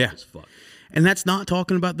 All Yeah. as fuck. And that's not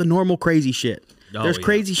talking about the normal crazy shit. Oh, There's yeah.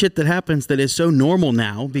 crazy shit that happens that is so normal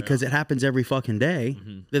now because it happens every fucking day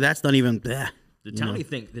that that's not even. The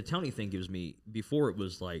towny thing gives me, before it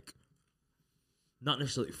was like not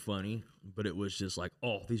necessarily funny, but it was just like,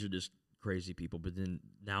 oh, these are just crazy people. But then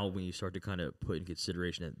now when you start to kind of put in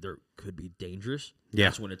consideration that there could be dangerous, Yeah.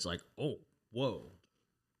 that's when it's like, oh, whoa.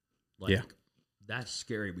 Like, Yeah. that's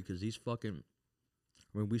scary because these fucking,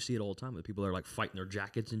 I mean, we see it all the time with people that are like fighting their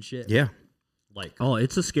jackets and shit. Yeah. Like, Oh,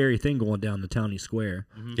 it's a scary thing going down the Townie Square.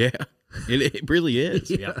 Yeah. It really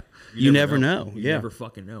is. yeah. You never know. You Yeah. never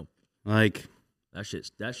fucking know. Like, That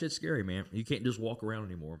shit's scary, man. You can't just walk around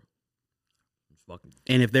anymore. It's fucking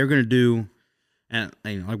and if they're going to do, and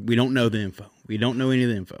like, we don't know the info. We don't know any of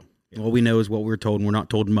the info. All we know is what we're told, and we're not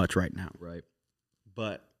told much right now. right.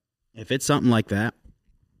 But if it's something like that,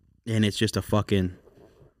 and it's just a fucking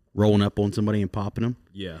rolling up on somebody and popping them,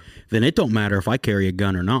 Yeah. then it don't matter if I carry a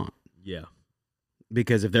gun or not. Yeah.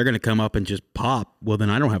 Because if they're going to come up and just pop, well, then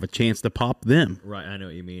I don't have a chance to pop them. Right, I know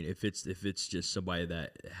what you mean. If it's just somebody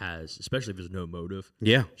that has, especially if there's no motive,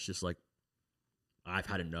 Yeah. it's just like I've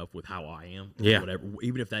had enough with how I am. Or Yeah. whatever.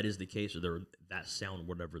 Even if that is the case, or they're that sound,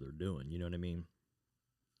 whatever they're doing, you know what I mean?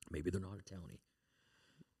 Maybe they're not a townie.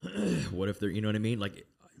 What if they're, you know what I mean? Like,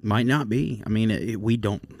 Might not be. I mean,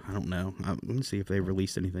 I don't know. Let me see if they've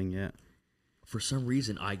released anything yet. for some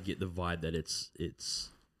reason, I get the vibe that it's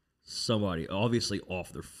somebody obviously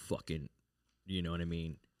off their fucking, you know what I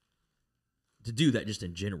mean? To do that just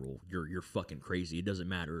in general, you're fucking crazy. It doesn't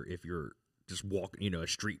matter if you're just walking, you know, a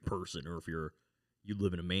street person, or if you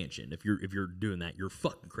live in a mansion. If you're doing that, you're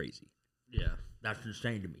fucking crazy. Yeah. That's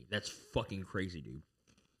insane to me. That's fucking crazy, dude.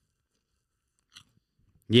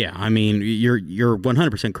 Yeah, I mean, you're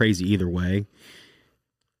 100% crazy either way.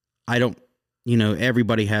 I don't,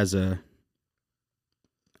 everybody has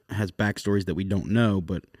backstories that we don't know,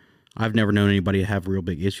 but I've never known anybody to have real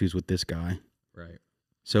big issues with this guy. Right.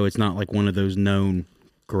 So it's not like one of those known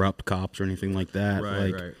corrupt cops or anything like that. Right,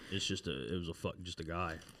 like, right. It's just just a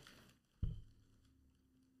guy.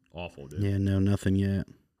 Awful, dude. Yeah, no, nothing yet.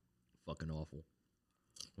 Fucking awful.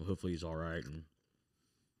 Well, hopefully he's all right and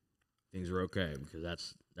things are okay, because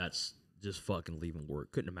that's just fucking leaving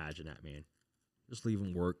work. Couldn't imagine that, man. Just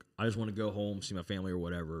leaving work. I just want to go home, see my family or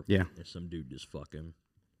whatever. Yeah. And some dude just fucking,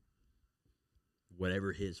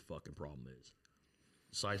 whatever his fucking problem is,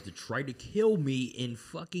 decides to try to kill me in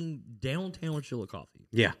fucking downtown Chillicothe.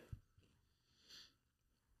 Yeah.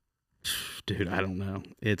 Dude, I don't know.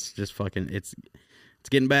 It's just fucking, it's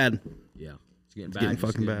getting bad. Yeah. It's getting It's bad. getting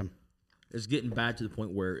fucking bad. It's getting bad to the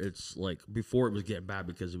point where it's like, before it was getting bad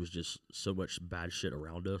because it was just so much bad shit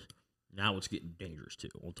around us. Now it's getting dangerous too.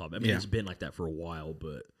 On top, I mean, Yeah. it's been like that for a while,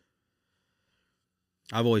 but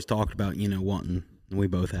I've always talked about, wanting, and we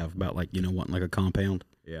both have, about like, wanting like a compound.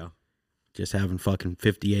 yeah, Just having fucking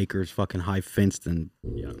 50 acres, fucking high fenced, and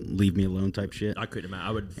yeah. leave me alone type shit. I couldn't imagine.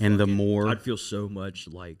 I would, And the fucking- more- I'd feel so much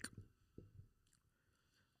like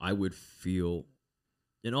I would feel,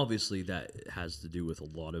 and obviously that has to do with a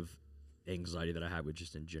lot of anxiety that I have with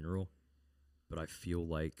just in general. But I feel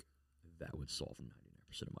like that would solve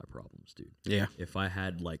 99% of my problems, dude. Yeah. If I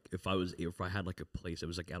had like, if I had like a place that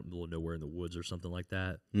was like out in the middle of nowhere in the woods or something like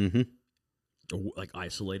that, Mm-hmm. or like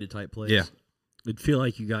isolated type place. Yeah. It'd feel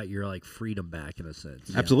like you got your like freedom back in a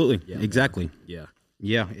sense. Absolutely. Yeah. Exactly. Yeah.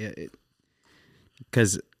 Yeah.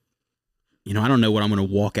 Because, I don't know what I'm going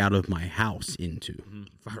to walk out of my house into.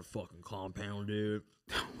 If I had a fucking compound, dude.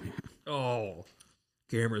 Oh,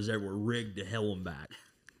 cameras everywhere, rigged to hell and back.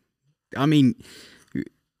 I mean,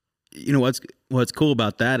 what's cool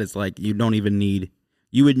about that is like you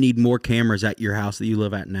would need more cameras at your house that you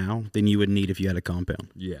live at now than you would need if you had a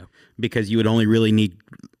compound, Yeah. because you would only really need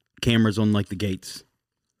cameras on like the gates,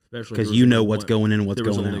 Especially because if there was only what's one- going in and what's there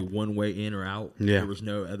was going only out. one way in or out. Yeah. There was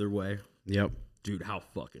no other way. Yep. Dude, how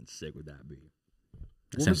fucking sick would that be?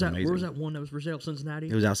 What was that? Where was that one that was for sale? Cincinnati.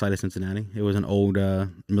 It was outside of Cincinnati. It was an old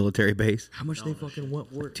military base. How much they fucking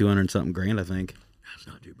want for it? 200 something grand, I think. That's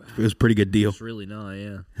not too bad. It was a pretty good deal. It's really not,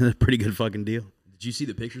 yeah. A pretty good fucking deal. Did you see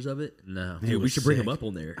the pictures of it? No. It Dude, we was should bring sick. them up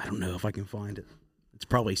on there. I don't know if I can find it. It's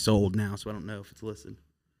probably sold now, so I don't know if it's listed.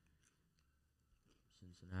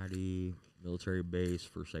 Cincinnati military base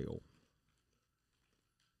for sale.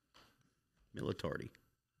 Military.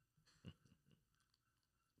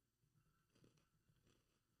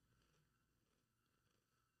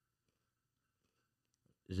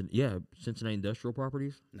 Is it? Yeah, Cincinnati Industrial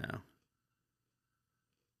Properties. No.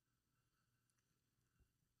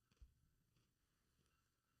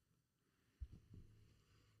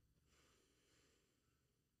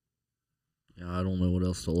 Yeah, I don't know what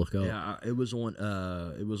else to look up. Yeah, it was on.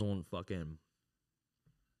 It was on fucking.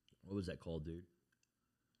 What was that called, dude?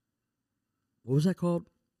 What was that called?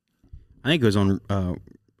 I think it was on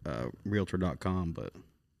Realtor.com, but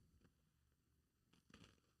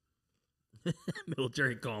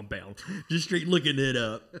Military compound. Just straight looking it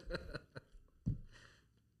up.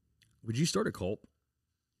 Would you start a cult?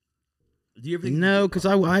 Do you ever think? no, because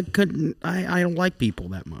I couldn't. I don't like people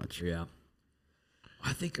that much. Yeah.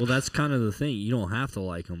 I think. Well, that's kind of the thing. You don't have to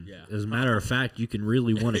like them. Yeah. As a matter of fact, you can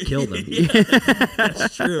really want to kill them.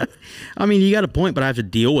 That's true. I mean, you got a point, but I have to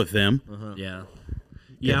deal with them. Yeah.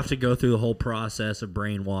 You have to go through the whole process of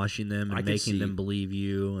brainwashing them I and can making see- them believe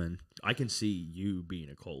you. And I can see you being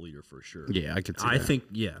a cult leader for sure. Yeah, I could. See I that. think,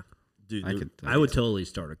 yeah, Dude. I could. I would totally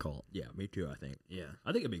start a cult. Yeah, me too. I think. Yeah.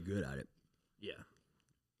 I think I'd be good at it. Yeah.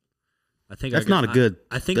 I think That's not a good.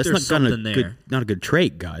 I think that's there's not gonna something there. Good, not a good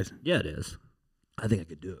trait, guys. Yeah, it is. I think I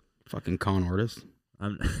could do it. Fucking con artists.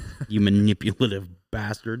 I'm You manipulative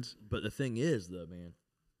bastards. But the thing is, though, man,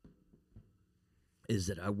 is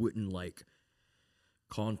that I wouldn't like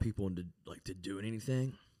con people into like to doing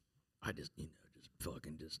anything. I just,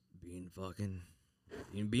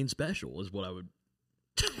 being special is what I would.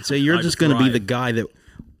 So you're I just going to be thrive. the guy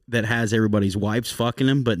that has everybody's wives fucking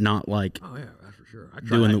him, but not like Oh yeah, that's for sure. I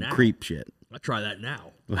try doing that the now. creep shit. I try that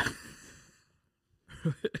now.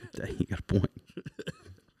 You got a point.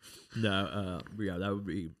 No, but yeah, that would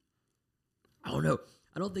be. I don't know.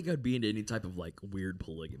 I don't think I'd be into any type of like weird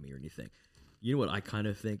polygamy or anything. You know what I kind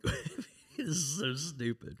of think? This is so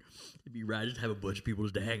stupid. It'd be rad just to have a bunch of people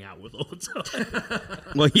just to hang out with all the time.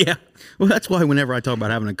 Well, yeah. Well, that's why whenever I talk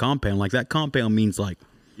about having a compound, like that compound means like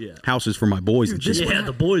Yeah. houses for my boys and Dude, shit. yeah,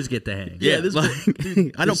 the boys get to hang. Yeah, this like,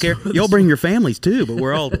 dude, I don't this care. one- Y'all bring your families too, but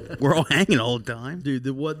we're all hanging all the time. Dude,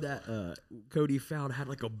 the one that Cody found had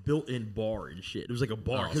like a built-in bar and shit. It was like a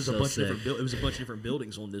bar. Oh, It was a so bunch sick. of different. It was a bunch of different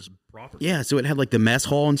buildings on this property. Yeah, so it had like the mess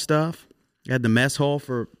hall and stuff. It had the mess hall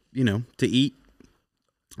for to eat.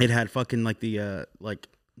 It had fucking like the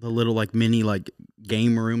little like mini like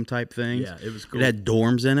game room type things. Yeah, it was cool. It had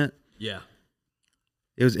dorms in it. Yeah,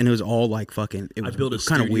 It was all like fucking. It was, built a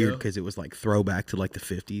kind of studio. weird because it was like throwback to like the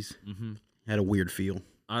 50s. mm-hmm. Had a weird feel.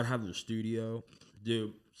 I'd have the studio.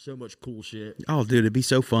 Dude, so much cool shit. Oh, dude, it'd be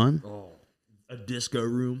so fun. Oh, a disco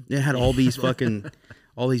room. It had all these fucking,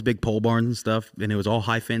 all these big pole barns and stuff, and it was all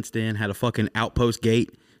high fenced in. Had a fucking outpost gate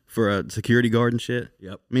for a security guard and shit.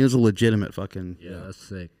 Yep. I mean, it was a legitimate fucking. Yeah, that's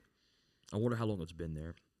sick. I wonder how long it's been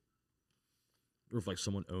there. Or if like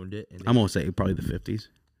someone owned it. And I'm gonna say probably the 50s.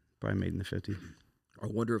 Probably made in the 50s. I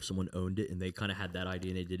wonder if someone owned it and they kind of had that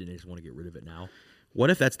idea and they did it and they just want to get rid of it now. What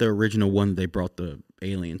if that's the original one they brought the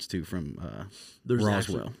aliens to from There's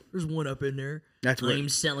Roswell? actually- there's one up in there. That's what. I'm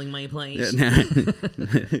selling my place.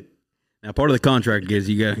 now, part of the contract is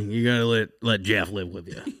you gotta let Jeff live with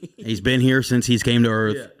you. He's been here since he's came to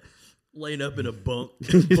Earth. Yeah. Laying up in a bunk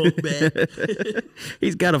bed.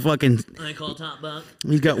 He's got a fucking. I call top buck.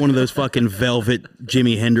 He's got one of those fucking velvet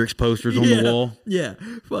Jimi Hendrix posters on the wall. Yeah.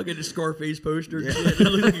 Fucking a Scarface poster and shit. It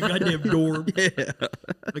looks like a goddamn dorm. Yeah.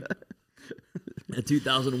 Like a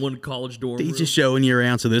 2001 college dorm. He's room. just showing you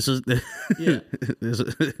around. So this is Yeah. this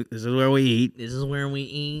is where we eat. This is where we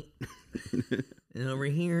eat. And over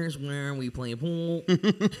here is where we play pool.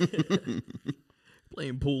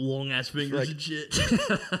 Playing pool, long ass fingers and shit.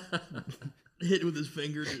 Hit with his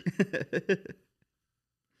fingers.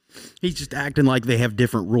 He's just acting like they have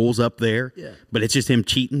different rules up there. Yeah. But it's just him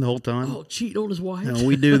cheating the whole time. Oh, cheat on his wife. No,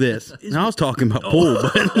 we do this. Now I was talking about pool,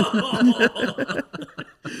 but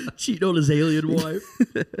Cheat on his alien wife.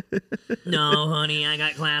 No, honey, I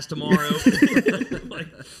got class tomorrow. Like,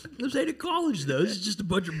 this ain't a college though. This is just a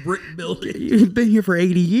bunch of brick buildings. you've been here for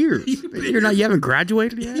 80 years. You haven't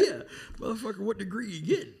graduated yet? Yeah, motherfucker, what degree you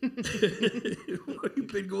getting? You've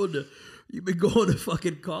been going to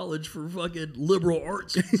fucking college for fucking liberal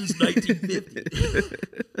arts since 1950.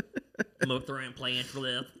 I'm up there and playing for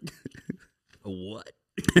the What?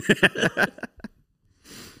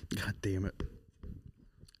 God damn it.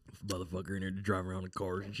 Motherfucker in there to drive around in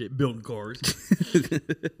cars and shit, building cars.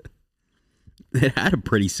 It had a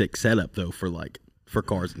pretty sick setup though for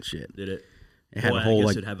cars and shit. Did it? It had Well, a whole I guess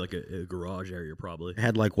like it'd have like a garage area probably. it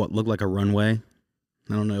had like what looked like a runway.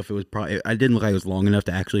 I don't know if it was probably. I didn't look like it was long enough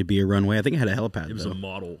to actually be a runway. I think it had a helipad. It was though. a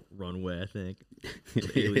model runway, I think.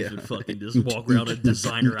 The aliens would fucking just walk around in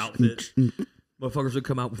designer outfits. Motherfuckers would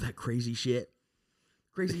come out with that crazy shit.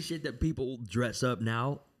 Crazy shit that people dress up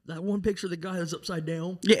now. That one picture of the guy that's upside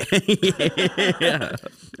down. Yeah. Yeah.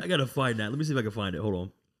 I gotta find that. Let me see if I can find it. Hold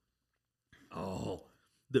on. Oh,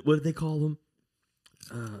 what did they call them?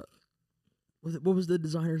 What was the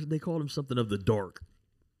designers? They called him something of the dark.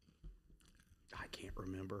 I can't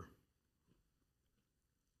remember.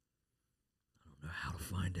 I don't know how to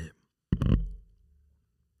find it.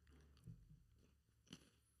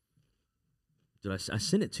 Did I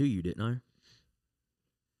sent it to you? Didn't I?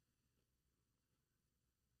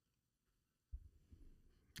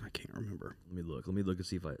 I can't remember. Let me look. Let me look and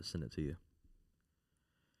see if I sent it to you.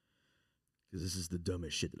 Because this is the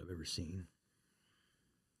dumbest shit that I've ever seen.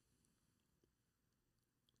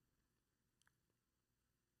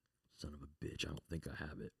 Son of a bitch. I don't think I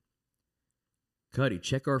have it. Cuddy,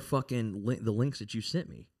 check our fucking the links that you sent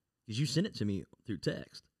me. Because you sent it to me through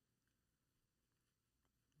text.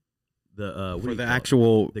 The what do For you the call it?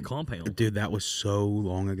 actual The compound. dude, that was so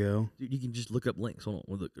long ago. Dude, you can just look up links. Hold on.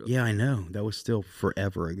 We'll look it up. Yeah, I know. That was still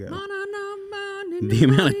forever ago. The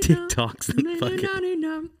amount of TikToks and fucking.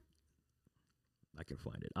 I can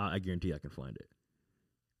find it. I guarantee I can find it.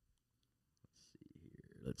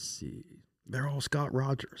 Let's see. They're all Scott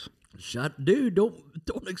Rogers. Dude,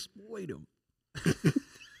 don't exploit him.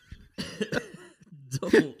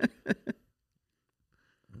 Don't.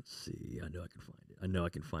 Let's see. I know I can find it. I know I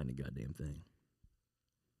can find the goddamn thing.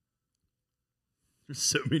 There's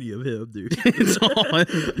so many of him, dude. It's all.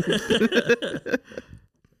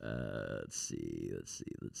 Let's see.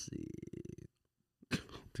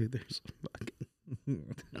 Dude, there's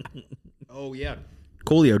fucking. Oh yeah,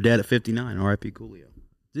 Coolio dead at 59. R.I.P. Coolio.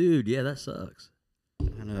 Dude, yeah, that sucks.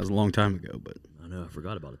 I know that was a long time ago, but I know. I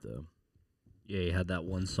forgot about it though. Yeah, he had that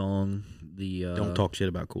one song. The don't talk shit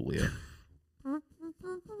about Coolio.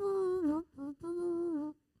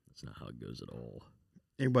 That's not how it goes at all.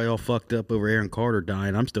 Everybody all fucked up over Aaron Carter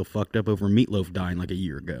dying. I'm still fucked up over Meatloaf dying like a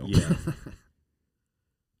year ago. Yeah.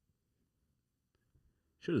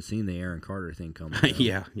 Should have seen the Aaron Carter thing coming.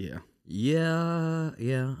 yeah. Yeah.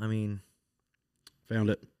 I mean, Found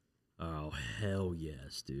it. oh hell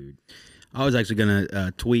yes, dude. I was actually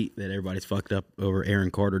gonna tweet that everybody's fucked up over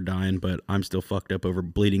Aaron Carter dying, but I'm still fucked up over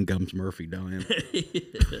Bleeding Gums Murphy dying.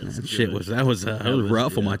 That shit was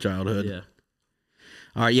rough on my childhood. Yeah.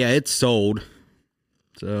 All right, yeah, it's sold.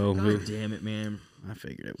 So God damn it, man. I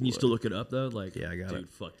figured it. Can you would. still look it up though? Like, Yeah, I got dude,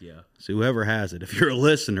 it. fuck yeah. So whoever has it, if you're a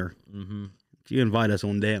listener, Mm-hmm. if you invite us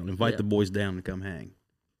on down, invite Yeah. the boys down to come hang.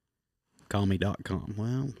 Callme.com.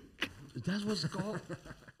 Well, That's what's it called.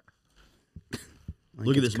 I think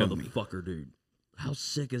Look at it's this Comey. motherfucker, dude. How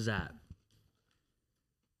sick is that?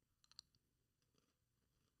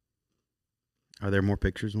 Are there more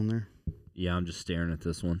pictures on there? Yeah, I'm just staring at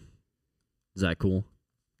this one. Is that cool?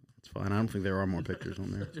 It's fine. I don't think there are more pictures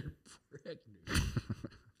on there.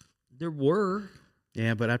 There were.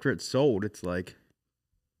 Yeah, but after it's sold, it's like,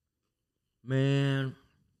 Man.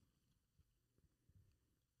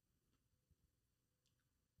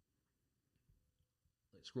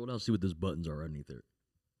 Like, scroll down, see what those buttons are underneath there.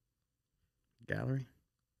 gallery.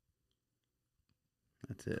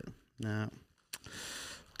 That's it. No.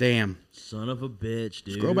 Damn. Son of a bitch,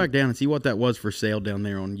 dude. Scroll back down and see what that was for sale down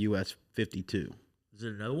there on US 52. Is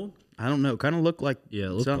it another one? I don't know. Kind of looked like Yeah, it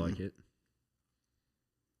looked something. like it.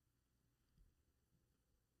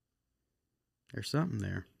 There's something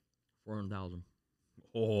there. 400,000.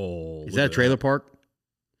 Oh. Is that a trailer park?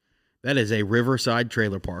 That is a Riverside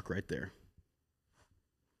trailer park right there.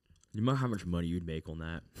 You know how much money you'd make on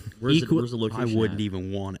that? Where's the I location? wouldn't at?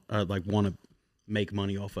 even want to make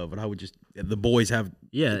money off of it. I would just the boys have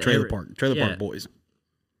Yeah, the trailer park yeah. boys.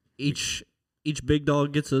 Each big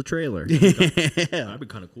dog gets a trailer. Yeah. That'd be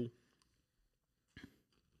kind of cool.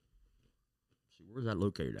 See, where's that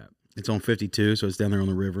located at? It's on 52, so it's down there on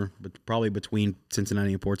the river, but probably between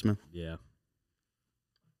Cincinnati and Portsmouth. Yeah.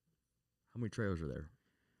 How many trailers are there?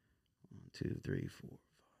 1, 2, 3, 4, 5,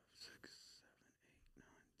 6.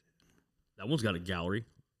 That one's got a gallery.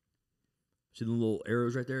 See the little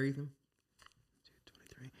arrows right there, Ethan?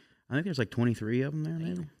 23. I think there's like 23 of them there,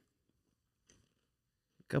 maybe.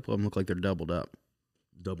 A couple of them look like they're doubled up.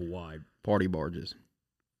 Double wide. Party barges.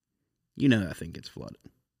 You know that thing gets flooded.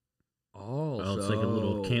 Oh, it's like a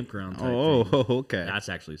little campground type Oh, thing. okay. That's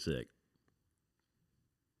actually sick.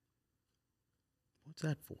 What's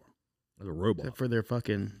that for? That's a Is robot. that for their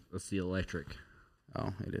fucking... That's the electric.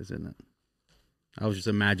 Oh, it is, isn't it? I was just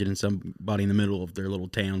imagining somebody in the middle of their little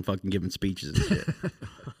town fucking giving speeches and shit.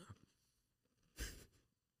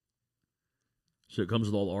 So it comes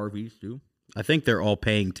with all the RVs too. I think they're all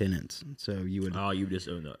paying tenants, so you would... Oh, you just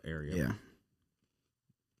own the area. Yeah.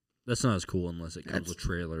 That's not as cool unless it comes That's- with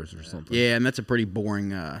trailers or something. Yeah, and that's a pretty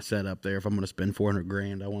boring setup there. If I'm going to spend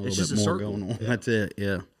 $400,000, I want a It's little just bit a more circle. going on. Yeah. That's it,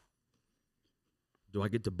 yeah. Do I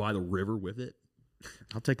get to buy the river with it?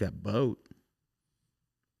 I'll take that boat.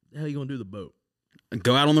 The hell you gonna do the boat? And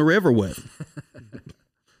go out on the river with.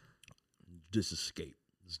 Just escape.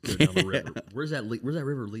 Just go down the river. Where's that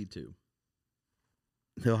river lead to?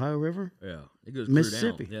 The Ohio River? Yeah, it goes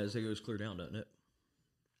Mississippi. Clear down. Yeah, it goes clear down, doesn't it?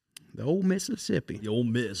 The old Mississippi. The old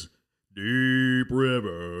Miss Deep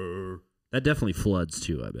River. That definitely floods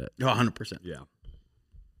too, I bet. Oh, 100%. Yeah.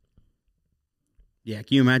 Yeah,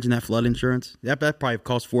 can you imagine that flood insurance? That probably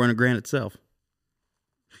cost $400,000 itself.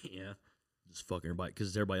 Yeah. Just fucking everybody because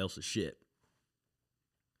it's everybody else's shit.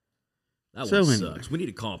 That So one anyway. sucks. We need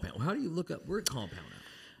a compound. How do you look up? We're a compound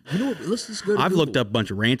now. You know what? Let's just go to I've Google. looked up a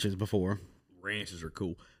bunch of ranches before. Ranches are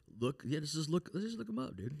cool. Look, yeah, let's just look them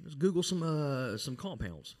up, dude. Let's Google some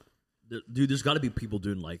compounds. Dude, there's got to be people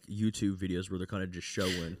doing like YouTube videos where they're kind of just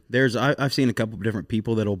showing. I've seen a couple of different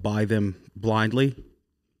people that'll buy them blindly.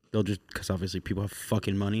 They'll just, because obviously people have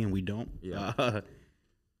fucking money and we don't. Yeah.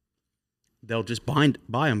 They'll just buy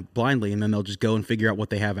them blindly, and then they'll just go and figure out what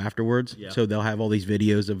they have afterwards. Yeah. So they'll have all these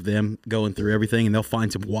videos of them going through everything, and they'll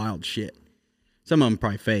find some wild shit. Some of them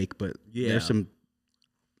probably fake, but Yeah. there's some.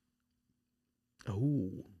 Oh,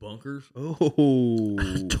 Bunkers.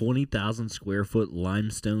 20,000 square foot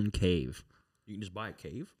limestone cave. You can just buy a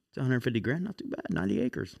cave. It's $150,000, not too bad. 90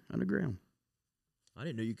 acres underground. I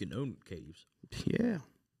didn't know you can own caves. Yeah, The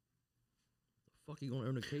fuck you gonna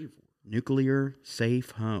own a cave for? nuclear safe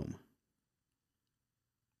home.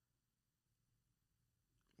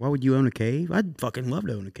 Why would you own a cave? I'd fucking love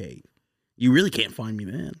to own a cave. You really can't find me,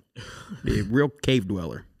 man. Be a real cave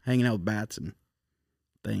dweller, hanging out with bats and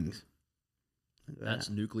things. That's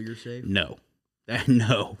nuclear safe. No.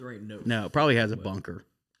 No. There ain't No, it probably has a way. bunker.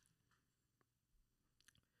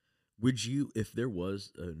 Would you, if there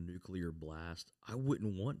was a nuclear blast, I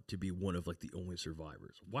wouldn't want to be one of like the only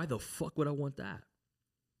survivors. Why the fuck would I want that?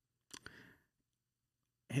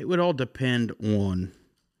 It would all depend on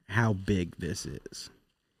how big this is.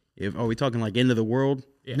 Are we talking like end of the world?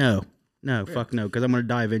 Yeah. No, Yeah. fuck no, because I'm gonna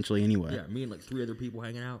die eventually anyway. Yeah, me and like 3 other people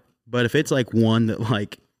hanging out. But if it's like one that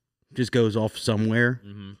like just goes off somewhere,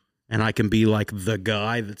 Mm-hmm. and I can be like the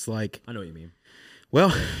guy that's like, I know what you mean. well,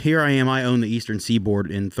 here I am. I own the Eastern Seaboard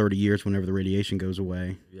in 30 years whenever the radiation goes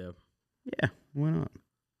away. Yeah. Yeah, why not?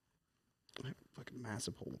 I have a fucking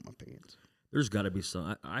massive hole in my pants. There's got to be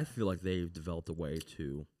some. I feel like they've developed a way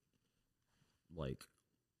to, like,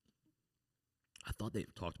 I thought they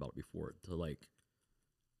talked about it before, to like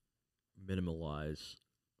minimize,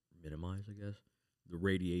 I guess, the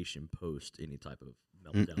radiation post any type of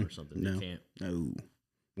meltdown or something. no. You can't No.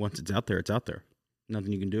 Once it's out there, it's out there.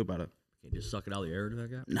 Nothing you can do about it. just suck it out of the air or like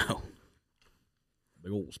that. No.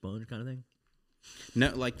 Big old sponge kind of thing.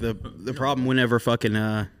 No, like the problem whenever fucking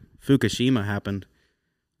Fukushima happened,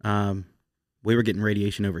 we were getting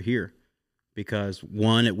radiation over here because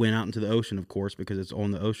one, it went out into the ocean, of course, because it's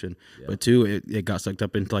on the ocean. Yeah. But two, it got sucked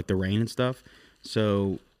up into like the rain and stuff.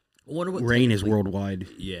 So I wonder what rain is technically- worldwide.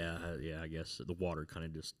 Yeah, I guess the water kind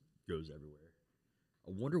of just goes everywhere.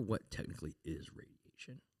 I wonder what technically is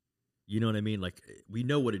radiation. You know what I mean? Like we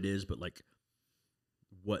know what it is, but like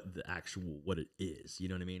what it is. You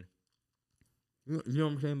know what I mean? You know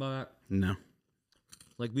what I'm saying by that? No.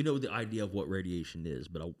 Like we know the idea of what radiation is,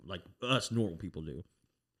 but like us normal people do.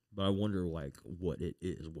 But I wonder like what it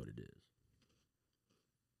is.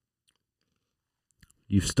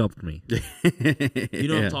 You've stumped me. You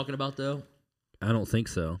know what I'm talking about though? I don't think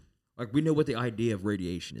so. Like we know what the idea of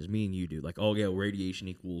radiation is. Me and you do. Like, oh yeah, radiation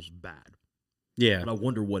equals bad. Yeah. But I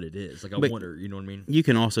wonder what it is. Like I But- wonder, you know what I mean? You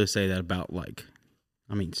can also say that about like,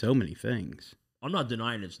 I mean, so many things. I'm not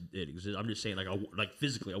denying it exists. I'm just saying, like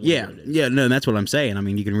physically, I wonder Yeah. what it is. Yeah. No, that's what I'm saying. I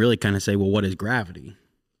mean, you can really kind of say, well, what is gravity?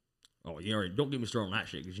 Oh, you already don't get me started on that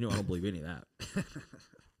shit because you know I don't believe any of that.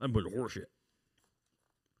 I'm but horse shit.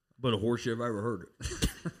 But a horse shit if I ever heard it.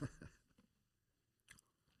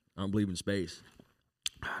 I don't believe in space.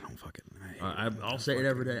 I don't fucking. I'll say it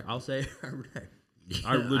every day. I'll say it every day.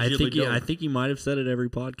 I I legitimately don't. think you might have said it every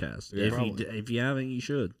podcast. Yeah, If you haven't, you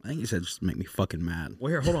should. I think you said just make me fucking mad. Well,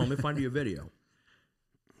 here, hold on. Let me find you a video.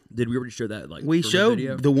 Did we already show that? Like We firmament showed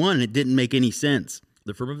video? the one. It didn't make any sense.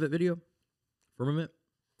 The firmament video, firmament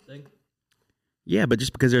thing. Yeah, but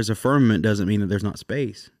just because there's a firmament doesn't mean that there's not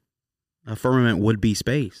space. A firmament would be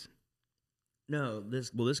space. No,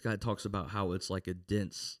 this guy talks about how it's like a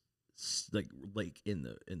dense like lake in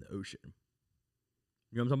the ocean.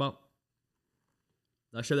 You know what I'm talking about?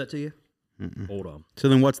 Did I show that to you? Mm-mm. Hold on. So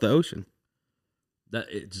then what's the ocean?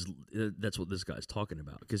 That's what this guy's talking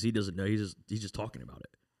about because he doesn't know. He's just talking about it.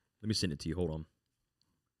 Let me send it to you. Hold on.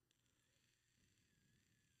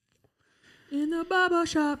 In the barber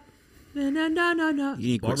shop. Na, na, na, na, na. You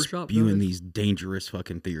need to quit Barbershop, spewing brother. these dangerous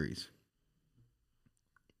fucking theories.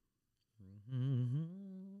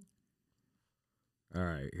 All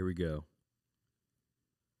right, here we go.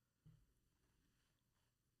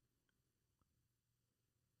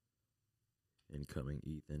 Incoming,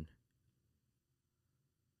 Ethan.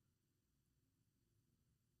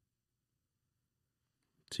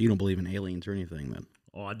 So you don't believe in aliens or anything then?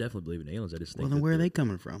 Oh, I definitely believe in aliens. I just think Well, then that where are they're- they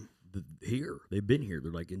coming from? Here. They've been here.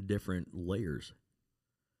 They're like in different layers.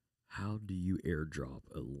 How do you airdrop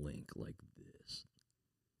a link like this?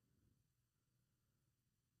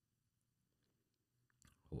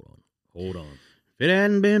 Hold on. If it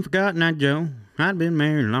hadn't been for Cotton Eye Joe, I'd been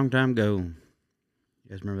married a long time ago. You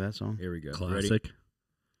guys remember that song? Here we go. Ready? Classic.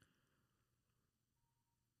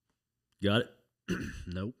 Got it?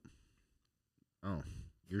 Nope. Oh,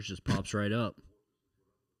 yours just pops right up.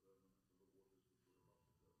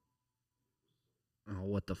 Oh,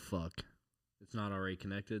 what the fuck? It's not already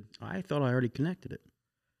connected? I thought I already connected it.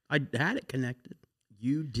 I had it connected.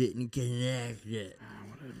 You didn't connect it.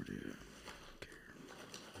 Whatever, dude.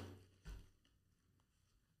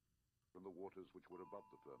 From the waters which were above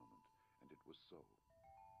the firmament, and it was so.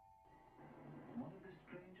 One of the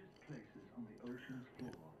strangest places on the ocean's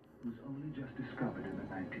floor was only just discovered in the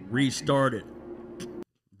 1990s. Restart it.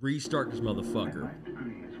 Restart this motherfucker. Ninth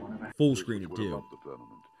degree is one of a- Full screen it Which were too. above the firmament,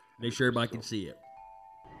 and Make it sure was everybody so. can see it.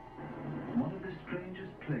 One of the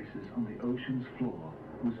strangest places on the ocean's floor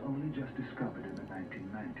was only just discovered in the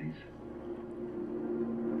 1990s.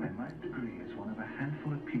 And Ninth degree is one of a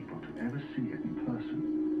handful of people to ever see it in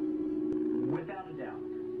person. Without a doubt,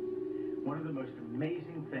 one of the most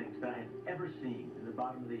amazing things that I had ever seen in the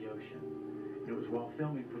bottom of the ocean. It was while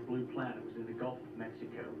filming for Blue Planet. It was in the Gulf of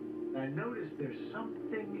Mexico. And I noticed there's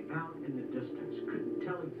something out in the distance. Couldn't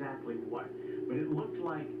tell exactly what, but it looked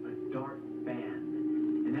like a dark band.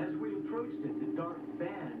 And as we approached it, the dark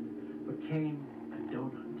band became a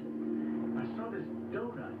donut. I saw this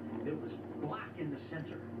donut that was black in the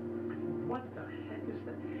center. What the heck is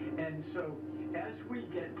that? And so as we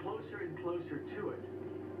get closer and closer to it,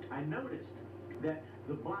 I noticed that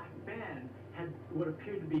the black band had what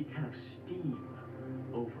appeared to be kind of steam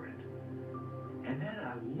over it. And then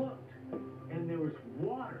I looked, and there was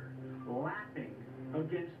water lapping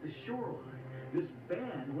against the shoreline. This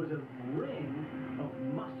band was a ring of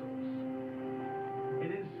mussels.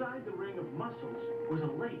 And inside the ring of mussels was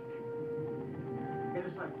a lake. And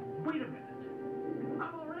it's like, wait a minute,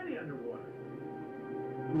 I'm already underwater.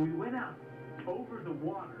 We went out over the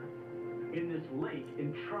water in this lake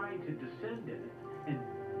and tried to descend in it and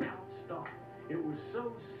bounced off. It was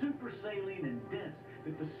so super saline and dense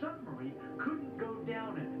that the submarine couldn't go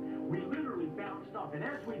down in it. We literally bounced off, and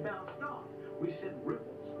as we bounced off, we sent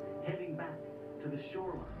ripples heading back to the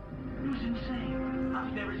shoreline. It was insane.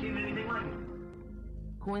 I've never seen anything like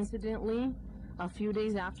it. Coincidentally, a few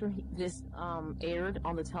days after this aired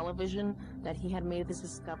on the television that he had made this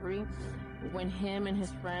discovery, when him and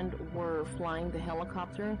his friend were flying the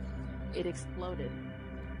helicopter, it exploded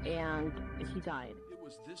and he died. It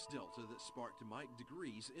was this delta that sparked Mike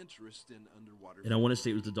Degree's interest in underwater. And I want to say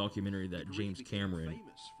it was the documentary that Degree James became Cameron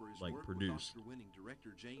famous for his like work produced. with Oscar-winning director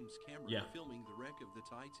James Cameron Yeah. filming the wreck of the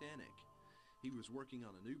Titanic. He was working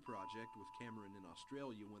on a new project with Cameron in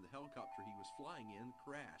Australia when the helicopter he was flying in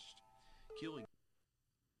crashed, killing.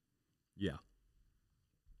 Yeah.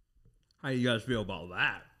 How you guys feel about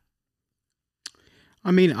that?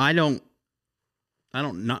 I mean, I don't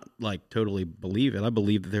not like totally believe it. I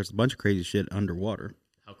believe that there's a bunch of crazy shit underwater.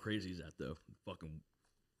 How crazy is that though? Fucking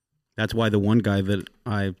That's why the one guy that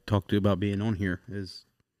I talked to about being on here is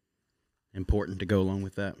important to go along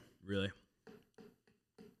with that. really?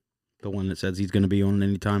 The one that says he's going to be on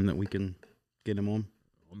any time that we can get him on.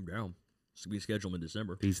 I'm down. So we schedule him in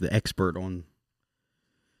December. He's the expert on.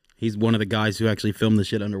 He's one of the guys who actually filmed the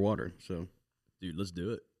shit underwater. So, Dude, let's do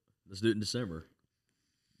it. Let's do it in December.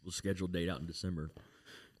 We'll schedule a date out in December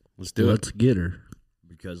let's do Let's it. get her.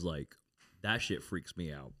 because like that shit freaks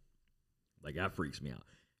me out. Like that freaks me out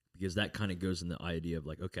because that kind of goes in the idea of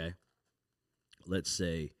like, okay, let's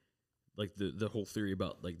say like the whole theory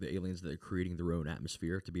about like the aliens that are creating their own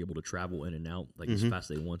atmosphere to be able to travel in and out like as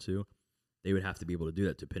fast as they want to, they would have to be able to do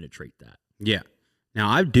that to penetrate that. Yeah. Now,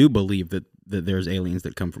 I do believe that there's aliens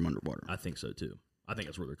that come from underwater. I think so too. I think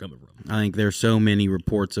that's where they're coming from. I think there's so many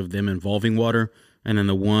reports of them involving water, and then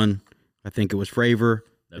the one, I think it was Fravor,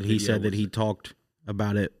 that he said that he talked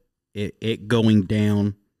about it going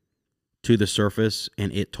down to the surface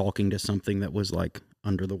and it talking to something that was like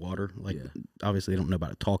under the water. Like, obviously, I don't know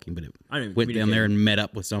about it talking, but it went down there and met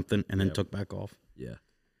up with something and then took back off. Yeah.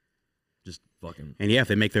 Just fucking. And yeah, if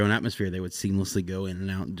they make their own atmosphere, they would seamlessly go in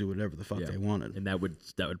and out and do whatever the fuck they wanted. And that would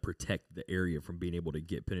protect the area from being able to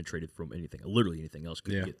get penetrated from anything. Literally anything else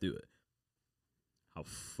couldn't get through it. How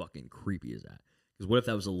fucking creepy is that? Because what if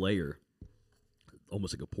that was a layer,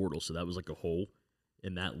 almost like a portal? So that was like a hole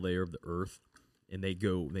in that layer of the earth, and they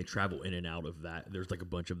travel in and out of that. There's like a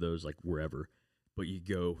bunch of those, like wherever, but you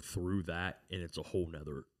go through that, and it's a whole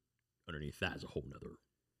nother. Underneath that is a whole nother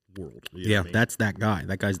world. You know what I mean? That's that guy.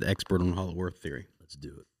 That guy's the expert on Hollow Earth theory. Let's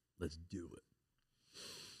do it.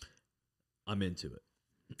 I'm into it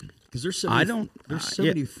because there's so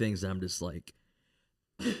many things that I'm just like,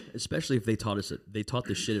 especially if they taught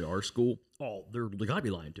this shit at our school. Oh, they gotta be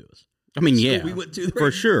lying to us. I mean, we went to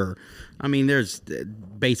for sure. I mean, there's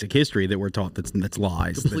basic history that we're taught that's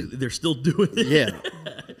lies. Completely, they're still doing it. Yeah,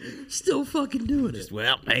 still fucking doing it.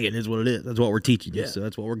 Well, hey, it is what it is. That's what we're teaching you, so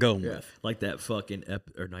that's what we're going with. Like that fucking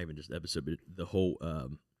or not even just episode, but the whole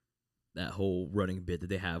that whole running bit that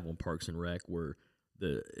they have on Parks and Rec, where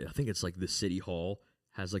I think it's like the city hall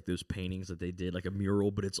has like those paintings that they did, like a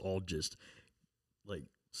mural, but it's all just like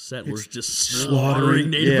settlers just slaughtering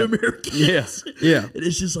Native Americans. Yeah. And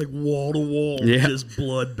it's just like wall to wall, just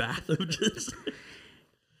bloodbath of just.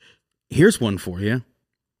 Here's one for you.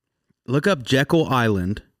 Look up Jekyll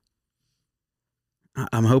Island.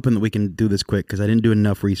 I'm hoping that we can do this quick because I didn't do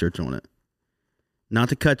enough research on it. Not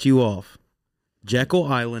to cut you off. Jekyll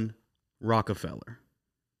Island, Rockefeller.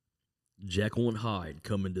 Jekyll and Hyde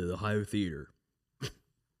coming to the Ohio Theater.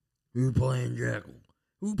 Who playing Jekyll?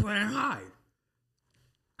 Who playing Hyde?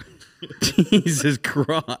 Jesus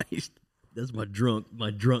Christ. That's my drunk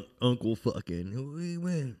uncle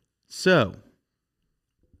fucking. So.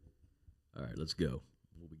 All right, let's go.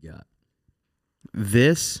 What we got?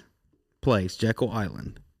 This place, Jekyll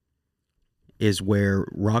Island, is where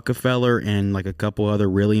Rockefeller and like a couple other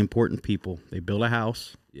really important people, they built a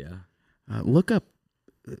house. Yeah. Look up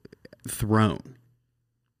Throne.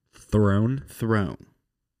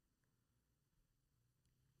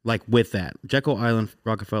 Like with that. Jekyll Island,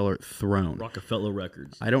 Rockefeller, Throne. Rockefeller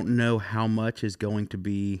Records. I don't know how much is going to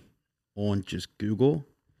be on just Google.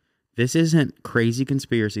 This isn't crazy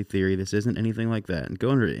conspiracy theory. This isn't anything like that. Go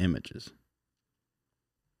under the images.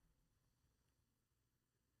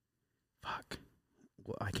 Fuck.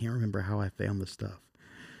 Well, I can't remember how I found this stuff.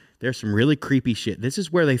 There's some really creepy shit. This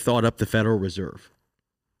is where they thought up the Federal Reserve.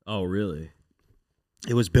 Oh, really?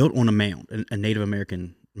 It was built on a mound, a Native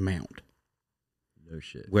American mound. No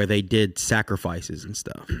shit. Where they did sacrifices and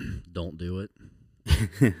stuff. Don't do it.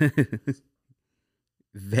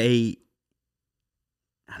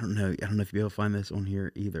 I don't know if you'll be able to find this on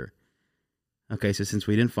here either. Okay, so since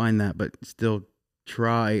we didn't find that, but still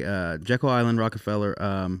try Jekyll Island, Rockefeller,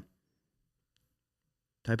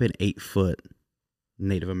 type in 8-foot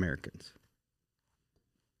Native Americans.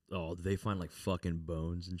 Oh, did they find like fucking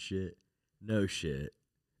bones and shit? No shit.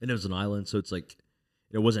 And it was an island, so it's like,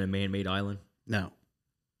 it wasn't a man-made island? No.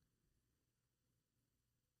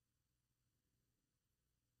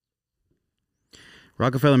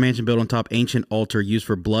 Rockefeller Mansion built on top ancient altar used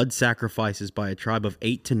for blood sacrifices by a tribe of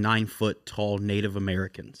 8 to 9 foot tall Native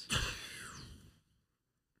Americans.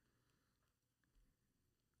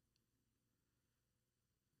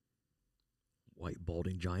 White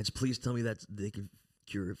balding giants. Please tell me that they can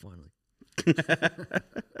cure it finally.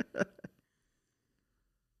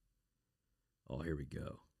 Oh, here we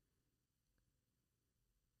go.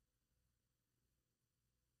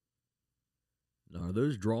 Now, are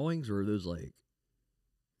those drawings or are those like...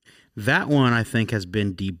 That one I think has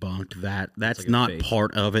been debunked. That's like not fake.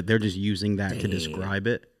 part of it. They're just using that to describe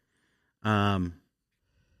it. Now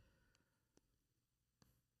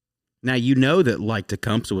you know that like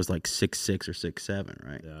Tecumseh was like 6'6" or 6'7",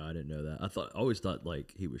 right? Yeah, I didn't know that. I always thought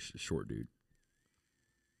like he was a short dude.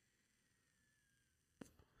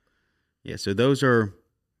 Yeah, so those are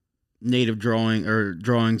native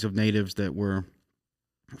drawings of natives that were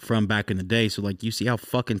from back in the day. So like you see how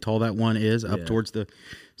fucking tall that one is up towards the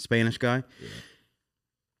Spanish guy? Yeah.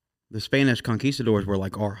 The Spanish conquistadors were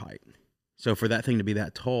like our height. So for that thing to be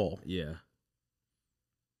that tall. Yeah.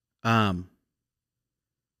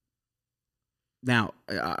 Now,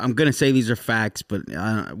 I'm going to say these are facts, but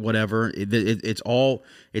whatever. It's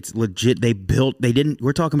legit.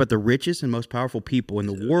 We're talking about the richest and most powerful people in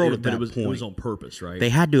the world at that point. It was on purpose, right? They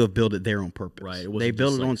had to have built it there on purpose. Right. They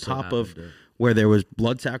built it on top of where there was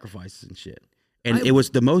blood sacrifices and shit. And it was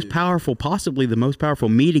the most powerful, possibly the most powerful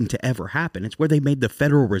meeting to ever happen. It's where they made the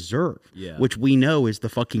Federal Reserve, which we know is the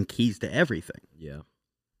fucking keys to everything. Yeah.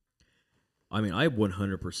 I mean, I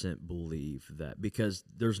 100% believe that because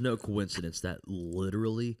there's no coincidence that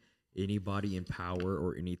literally anybody in power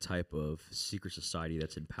or any type of secret society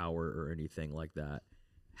that's in power or anything like that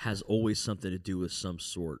has always something to do with some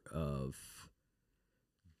sort of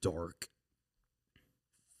dark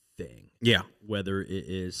thing. Yeah. Whether it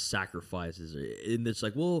is sacrifices. And it's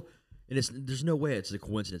like, well, and there's no way it's a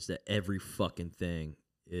coincidence that every fucking thing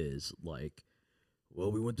is like, well,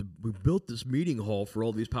 we built this meeting hall for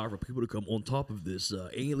all these powerful people to come on top of this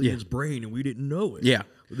alien's brain, and we didn't know it. Yeah,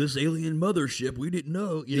 this alien mothership, we didn't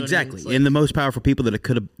know. You know exactly. What I mean? Like, and the most powerful people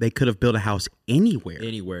that they could have built a house anywhere,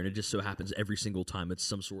 and it just so happens every single time it's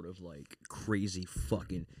some sort of like crazy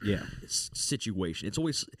fucking situation.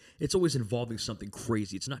 It's always involving something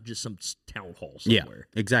crazy. It's not just some town hall somewhere.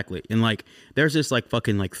 Yeah, exactly. And like, there's this like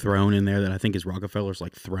fucking like throne in there that I think is Rockefeller's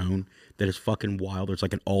like throne that is fucking wild. There's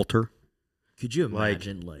like an altar. Could you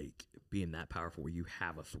imagine like being that powerful where you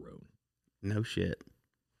have a throne? No shit.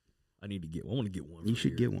 I need to get one. I want to get one. You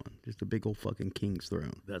should get one. Just a big old fucking king's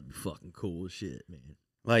throne. That'd be fucking cool as shit, man.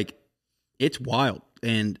 Like, it's wild.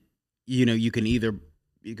 And, you know, you can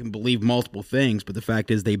believe multiple things, but the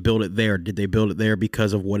fact is they built it there. Did they build it there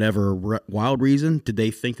because of whatever wild reason? Did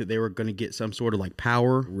they think that they were going to get some sort of like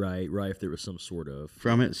power? Right. If there was some sort of...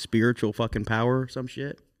 From it, spiritual fucking power or some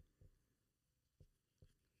shit?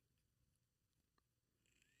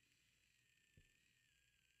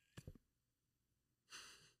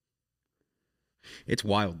 It's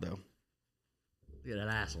wild, though. Look at that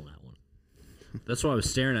ass on that one. That's why I was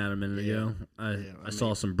staring at a minute ago. I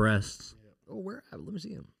saw some breasts. Oh, where? Let me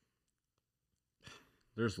see them.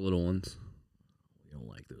 There's little ones. We don't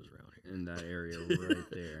like those around here. In that area right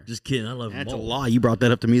there. Just kidding. I love them That's all. a lie. You brought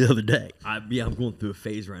that up to me the other day. I'm going through a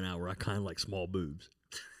phase right now where I kind of like small boobs.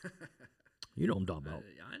 You know what I'm talking about.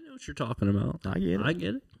 I know what you're talking about. I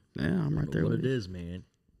get it. Yeah, I'm right there What with it you. is, man.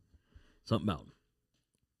 Something about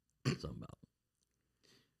them.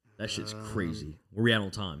 That shit's crazy. Where we at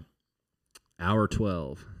on time? Hour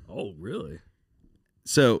 12. Oh, really?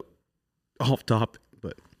 So, off topic,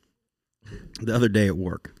 but the other day at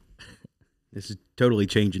work, this is totally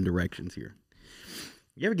changing directions here.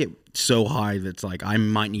 You ever get so high that's like I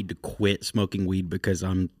might need to quit smoking weed because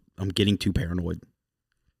I'm getting too paranoid?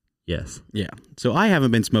 Yes. Yeah. So I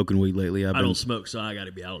haven't been smoking weed lately. I don't smoke, so I got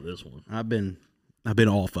to be out of this one. I've been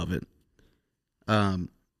off of it.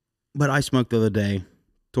 But I smoked the other day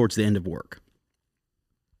towards the end of work.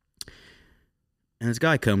 And this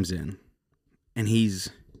guy comes in, and he's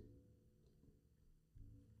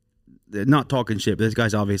not talking shit, but this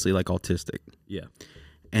guy's obviously like autistic. Yeah.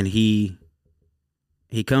 And he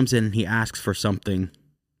comes in and he asks for something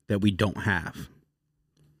that we don't have.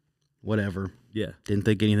 Whatever. Yeah. Didn't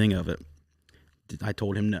think anything of it. I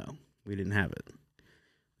told him no, we didn't have it. At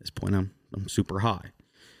this point, I'm super high.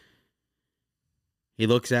 He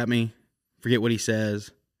looks at me, forget what he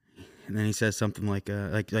says, and then he says something like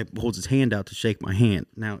holds his hand out to shake my hand.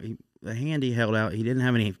 Now, the hand he held out, he didn't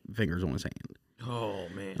have any fingers on his hand. Oh,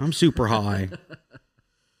 man. I'm super high.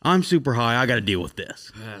 I got to deal with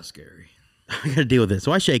this. That's scary. I got to deal with this.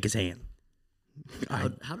 So I shake his hand. How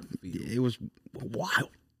did it feel? It was wild.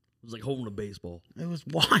 It was like holding a baseball. It was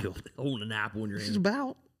wild. Holding an apple in your hand.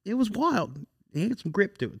 It was wild. He had some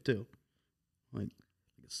grip to it, too. Like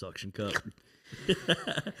a suction cup.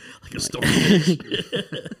 Like a starfish.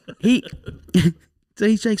 So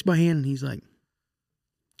he shakes my hand and he's like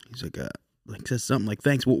says something like,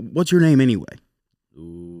 thanks. Well, what's your name anyway?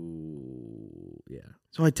 Ooh, yeah.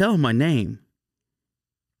 So I tell him my name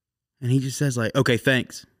and he just says like, okay,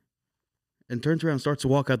 thanks. And turns around and starts to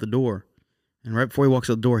walk out the door. And right before he walks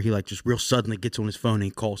out the door, he like just real suddenly gets on his phone and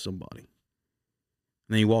he calls somebody. And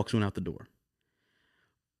then he walks on out the door.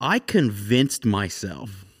 I convinced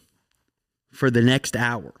myself for the next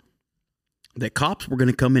hour that cops were going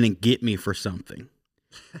to come in and get me for something.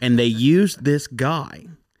 And they used this guy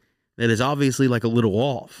that is obviously like a little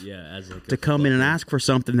off to come in and ask for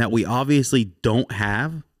something that we obviously don't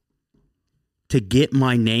have to get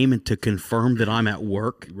my name and to confirm that I'm at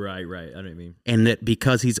work. Right. I know what you mean. And that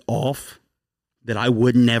because he's off, that I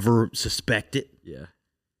would never suspect it. Yeah.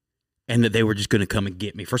 and that they were just going to come and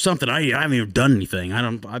get me for something I haven't even done anything.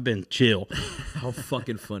 I've been chill. How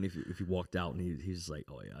fucking funny if he walked out and he's like,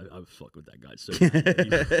 oh yeah, I was fucking with that guy so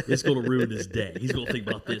bad. It's going to ruin his day. He's going to think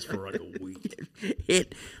about this for like a week.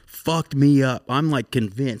 It fucked me up. I'm like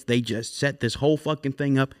convinced they just set this whole fucking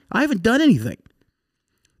thing up. I haven't done anything.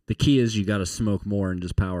 The key is you got to smoke more and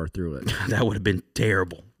just power through it. That would have been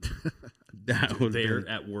terrible. That would There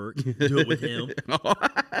at work, do it with him.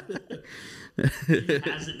 He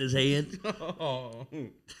has it in his hand.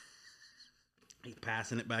 He's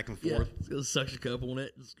passing it back and Yeah, forth. he's got a suction cup on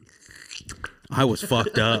it. I was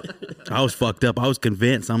fucked up. I was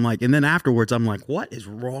convinced. I'm like, and then afterwards, I'm like, what is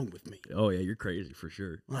wrong with me? Oh yeah, you're crazy for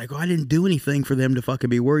sure. Like, I didn't do anything for them to fucking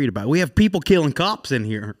be worried about. We have people killing cops in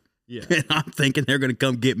here. Yeah. And I'm thinking they're going to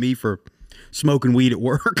come get me for smoking weed at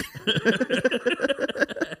work.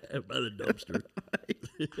 By the dumpster.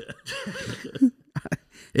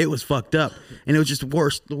 It was fucked up. And it was just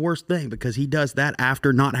the worst thing because he does that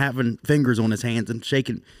after not having fingers on his hands and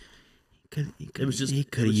shaking. He could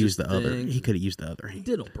have used the other. He could have used the other He hand.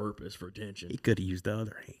 did on purpose for attention. He could have used the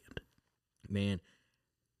other hand. Man,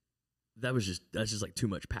 that's just like too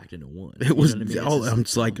much packed into one. It was. You know what I mean? I'm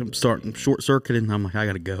just like I'm starting short circuiting. I'm like, I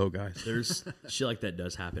gotta go, guys. There's shit like that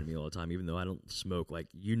does happen to me all the time, even though I don't smoke. Like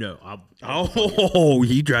I'll Oh,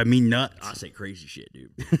 you drive me nuts. I say crazy shit,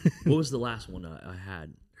 dude. What was the last one I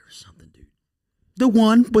had? There was something, dude. The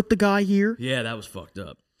one with the guy here. Yeah, that was fucked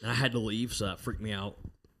up. And I had to leave, so that freaked me out.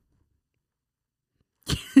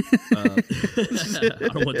 I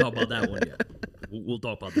don't want to talk about that one yet. We'll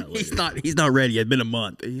talk about that later. He's not ready yet. It's been a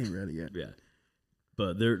month. He ain't ready yet. Yeah,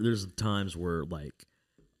 but there's times where like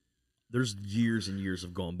there's years and years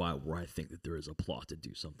have gone by where I think that there is a plot to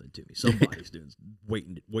do something to me. Somebody's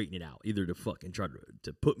waiting it out, either to fucking try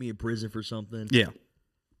to put me in prison for something. Yeah,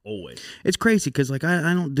 always. it's crazy because like I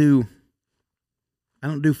don't do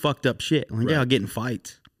fucked up shit. Like Right. yeah, I'll get in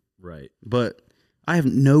fights, Right. but I have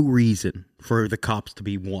no reason for the cops to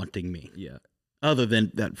be wanting me Yeah. other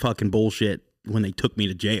than that fucking bullshit when they took me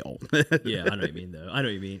to jail. Yeah, I know what you mean though. I know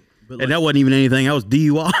what you mean. But And that wasn't even anything. That was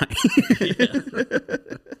DUI.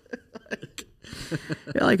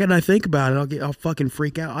 Yeah, like, and I think about it, I'll fucking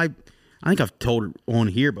freak out. I think I've told it on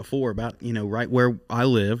here before about, right where I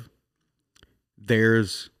live.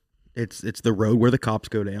 It's the road where the cops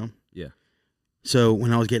go down. Yeah. So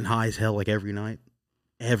when I was getting high as hell, like every night,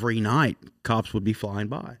 cops would be flying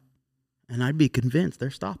by, and I'd be convinced they're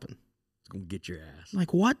stopping. It's gonna get your ass.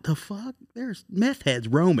 Like, what the fuck? There's meth heads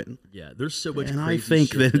roaming. Yeah, there's so much. And I crazy think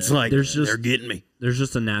shit that it's like they're getting me. There's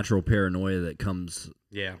just a natural paranoia that comes.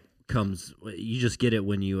 Yeah. You just get it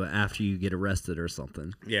when after you get arrested or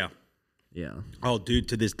something. Yeah. Yeah. Oh, dude,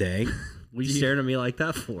 to this day. What are you staring at me like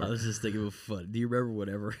that for? I was just thinking of fun. Do you remember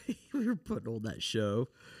whatever we were putting on that show?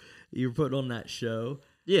 You were putting on that show.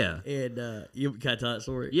 Yeah. And can I tell that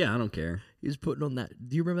story? Yeah, I don't care. He was putting on that.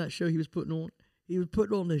 Do you remember that show he was putting on? He was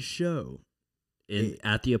putting on this show.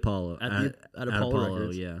 At the Apollo. At Apollo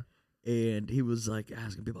Records. Yeah. And he was like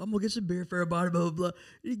asking people, I'm going to get some beer for everybody, blah, blah, blah.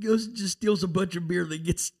 And he goes and just steals a bunch of beer that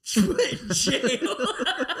gets put in jail.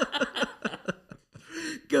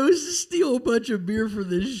 Goes to steal a bunch of beer for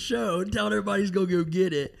this show and telling everybody he's going to go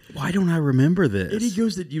get it. Why don't I remember this? And he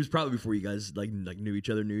goes to, he was probably before you guys like knew each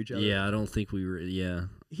other. Yeah, I don't think we were, yeah.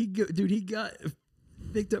 He got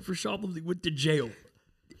picked up for shoplifting, went to jail.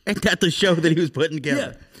 Ain't that the show that he was putting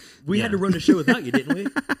together? Yeah. We had to run the show without you, didn't we?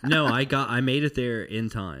 No, I made it there in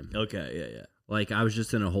time. Okay, yeah. Like, I was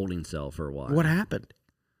just in a holding cell for a while. What happened?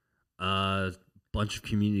 Bunch of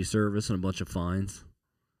community service and a bunch of fines.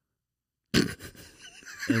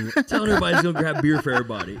 And telling everybody he's going to grab beer for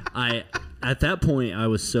everybody. At that point, I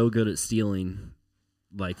was so good at stealing,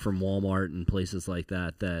 like from Walmart and places like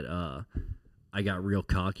that, that I got real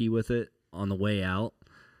cocky with it. On the way out,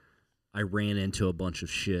 I ran into a bunch of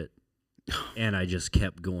shit, and I just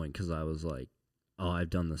kept going because I was like, "Oh, I've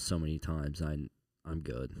done this so many times. I'm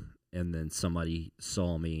good." And then somebody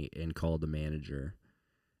saw me and called the manager,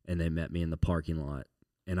 and they met me in the parking lot.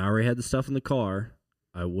 And I already had the stuff in the car.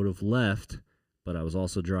 I would have left, but I was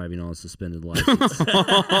also driving on a suspended license, so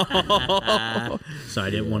I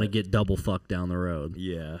didn't want to get double fucked down the road.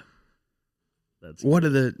 Yeah. What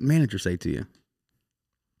did the manager say to you?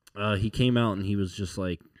 He came out and he was just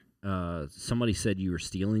like, somebody said you were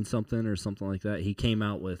stealing something or something like that. He came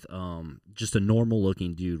out with just a normal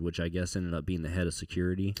looking dude, which I guess ended up being the head of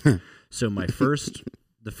security. So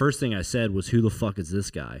the first thing I said was, "Who the fuck is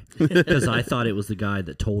this guy?" Because I thought it was the guy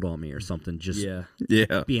that told on me or something, just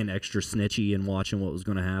being extra snitchy and watching what was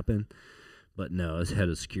going to happen. But no, it's head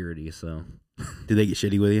of security. So did they get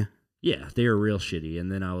shitty with you? Yeah, they were real shitty.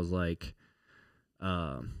 And then I was like,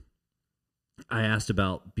 I asked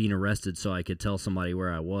about being arrested so I could tell somebody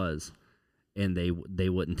where I was, and they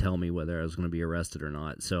wouldn't tell me whether I was going to be arrested or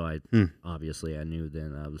not. So obviously I knew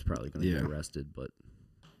then I was probably going to be arrested, but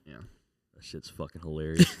yeah. That shit's fucking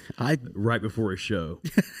hilarious. Right before a show.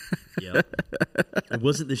 Yep. And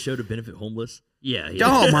wasn't the show to benefit homeless? Yeah.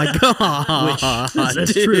 Oh my god!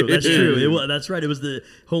 That's true. That's true. That's right. It was the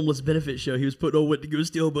homeless benefit show. He was putting on what to go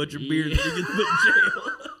steal a bunch of beers and he gets put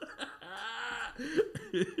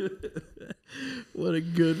in jail. What a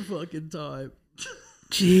good fucking time.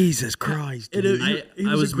 Jesus Christ! And Dude. he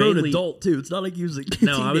was a grown adult too. It's not like he was a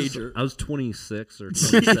teenager. I was 26 or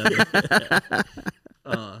 27.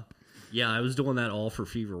 Yeah, I was doing that all for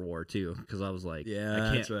Fever War too, because I was like,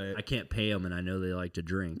 that's right. I can't pay them, and I know they like to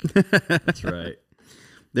drink. That's right.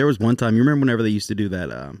 There was one time, you remember whenever they used to do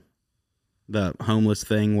that, the homeless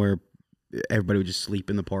thing where everybody would just sleep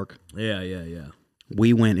in the park? Yeah.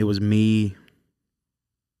 We went, it was me.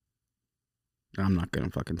 I'm not going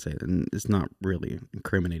to fucking say it. And it's not really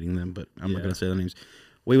incriminating them, but I'm not going to say their names.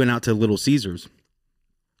 We went out to Little Caesars.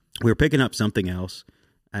 We were picking up something else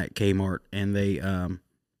at Kmart, and they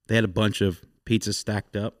had a bunch of pizzas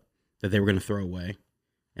stacked up that they were going to throw away.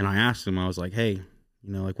 And I asked them, I was like, hey,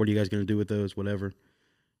 like, what are you guys going to do with those, whatever?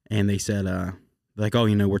 And they said, like, oh,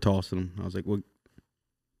 we're tossing them. I was like, well,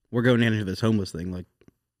 we're going into this homeless thing. Like,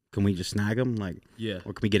 can we just snag them? Like,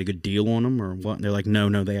 or can we get a good deal on them or what? And they're like, no,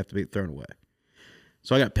 they have to be thrown away.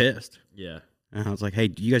 So I got pissed. Yeah. And I was like, hey,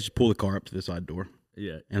 you guys just pull the car up to the side door.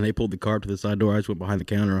 Yeah. And they pulled the car up to the side door. I just went behind the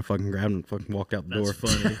counter and I fucking grabbed it and fucking walked out the door.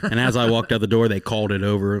 That's funny. And as I walked out the door, they called it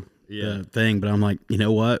over the thing. But I'm like, you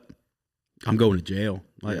know what? I'm going to jail.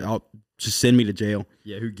 Like, I'll just send me to jail.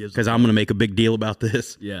 Yeah, who gives? Because I'm going to make a big deal about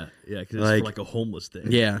this. Yeah, because it's like a homeless thing.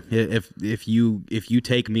 Yeah, if you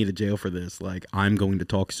take me to jail for this, like, I'm going to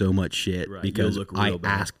talk so much shit because I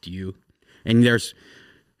asked you. And there's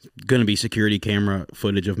going to be security camera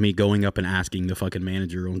footage of me going up and asking the fucking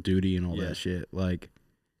manager on duty and all that shit. Like,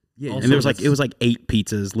 and there was it was like 8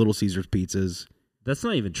 pizzas, Little Caesars pizzas. That's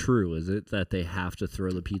not even true, is it? That they have to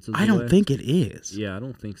throw the pizzas I don't think it is. Yeah, I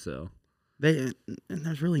don't think so. And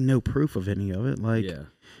there's really no proof of any of it. Like,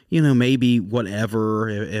 maybe whatever,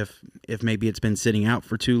 if maybe it's been sitting out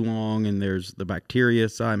for too long and there's the bacteria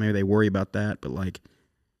side, maybe they worry about that. But like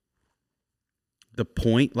the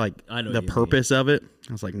point, like the purpose of it,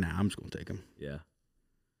 I was like, nah, I'm just going to take them. Yeah.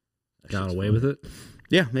 Got away with it?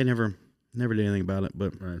 Yeah, they never did anything about it.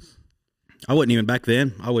 But nice. I wasn't even back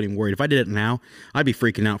then. I wasn't even worried. If I did it now, I'd be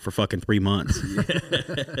freaking out for fucking 3 months.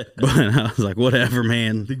 But I was like, whatever,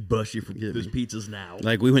 man. Big bust you for those pizzas now.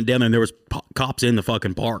 Like, we went down there and there was cops in the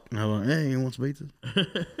fucking park. And I was like, hey, you want some pizza?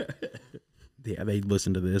 Yeah, they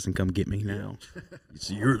listen to this and come get me now.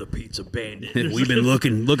 So you're the pizza bandit. We've been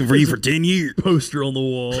looking for you for 10 years. Poster on the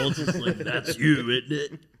wall. It's just like, that's you,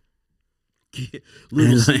 isn't it?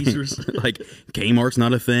 Little Caesars. Like, Kmart's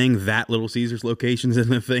not a thing. That Little Caesars location's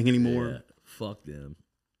isn't a thing anymore. Yeah, fuck them.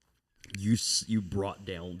 You brought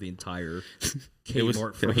down the entire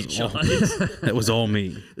Kmart franchise. That was all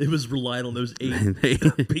me. It was relied on those 8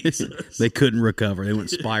 pizzas. They couldn't recover. They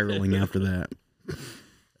went spiraling after that.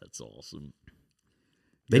 That's awesome.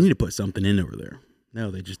 They need to put something in over there. No,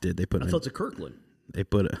 they just did. They put. I thought it's a Kirkland. They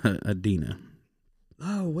put a Dina.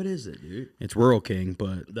 Oh, what is it, dude? It's Rural King,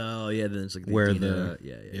 but oh yeah, then it's like the where Dina,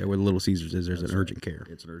 where the Little Caesars is. There's an urgent care.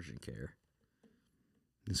 It's an urgent care.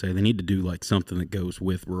 And so they need to do like something that goes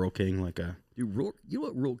with Rural King, like a dude. You know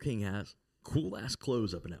what Rural King has? Cool ass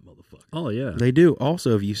clothes up in that motherfucker. Oh yeah, they do.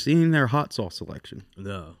 Also, have you seen their hot sauce selection?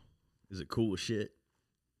 No, is it cool as shit?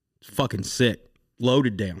 It's fucking sick,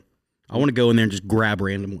 loaded down. I want to go in there and just grab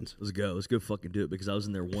random ones. Let's go. Let's go fucking do it because I was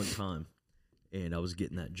in there one time, and I was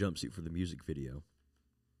getting that jumpsuit for the music video.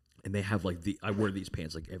 And they have like I wear these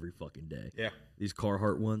pants like every fucking day. Yeah. These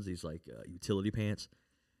Carhartt ones, these like utility pants.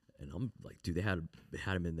 And I'm like, dude, they had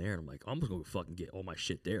them in there. And I'm like, I'm just going to fucking get all my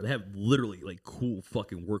shit there. They have literally like cool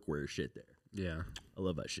fucking workwear shit there. Yeah. I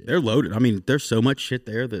love that shit. They're loaded. I mean, there's so much shit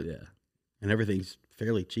there that, yeah. And everything's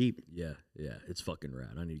fairly cheap. Yeah. It's fucking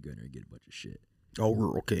rad. I need to go in there and get a bunch of shit. Oh,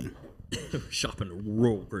 Rural King. Shopping at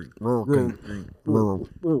Rural King. Rural King. Rural.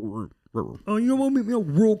 Oh, you want to meet me at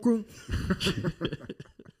Rural King?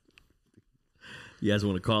 You guys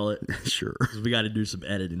want to call it? Sure. We got to do some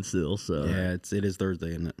editing still. So yeah, it is Thursday,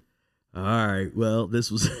 isn't it? All right. Well,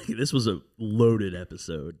 this was a loaded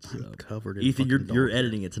episode. So. I'm covered in Ethan, you're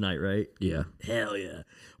editing it tonight, right? Yeah. Hell yeah.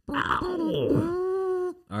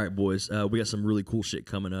 All right, boys. We got some really cool shit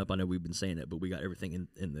coming up. I know we've been saying it, but we got everything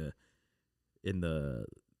in the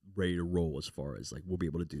ready to roll as far as like we'll be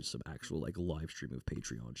able to do some actual like live stream of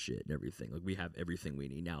Patreon shit and everything. Like we have everything we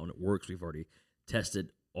need now and it works. We've already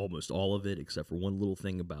tested almost all of it except for one little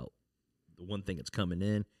thing about the one thing that's coming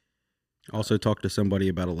in. Also talked to somebody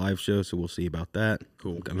about a live show, so we'll see about that.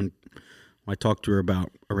 Cool. I talked to her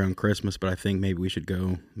about around Christmas, but I think maybe we should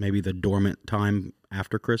go maybe the dormant time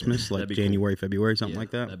after Christmas, like January, February, something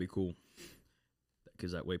like that. That'd be cool.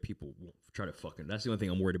 Because that way people won't try to fucking. That's the only thing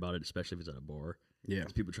I'm worried about it, especially if it's at a bar. Yeah.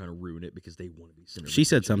 Is people trying to ruin it because they want to be center. She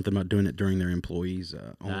said something about doing it during their employees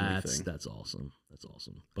only thing. That's awesome. That's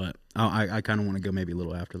awesome. But I kind of want to go maybe a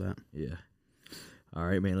little after that. Yeah. All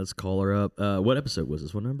right, man. Let's call her up. What episode was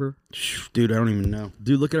this? What number? Dude, I don't even know.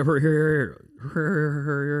 Dude, look at her.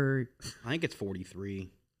 Her. I think it's 43.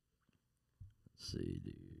 Let's see,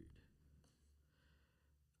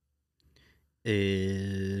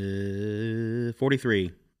 dude.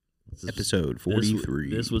 43. Episode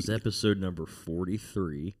 43. This was episode number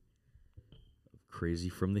 43 of Crazy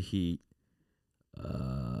from the Heat.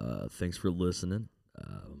 Thanks for listening.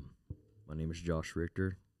 My name is Josh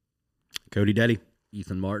Richter. Cody Daddy.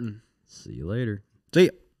 Ethan Martin. See you later. See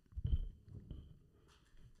ya.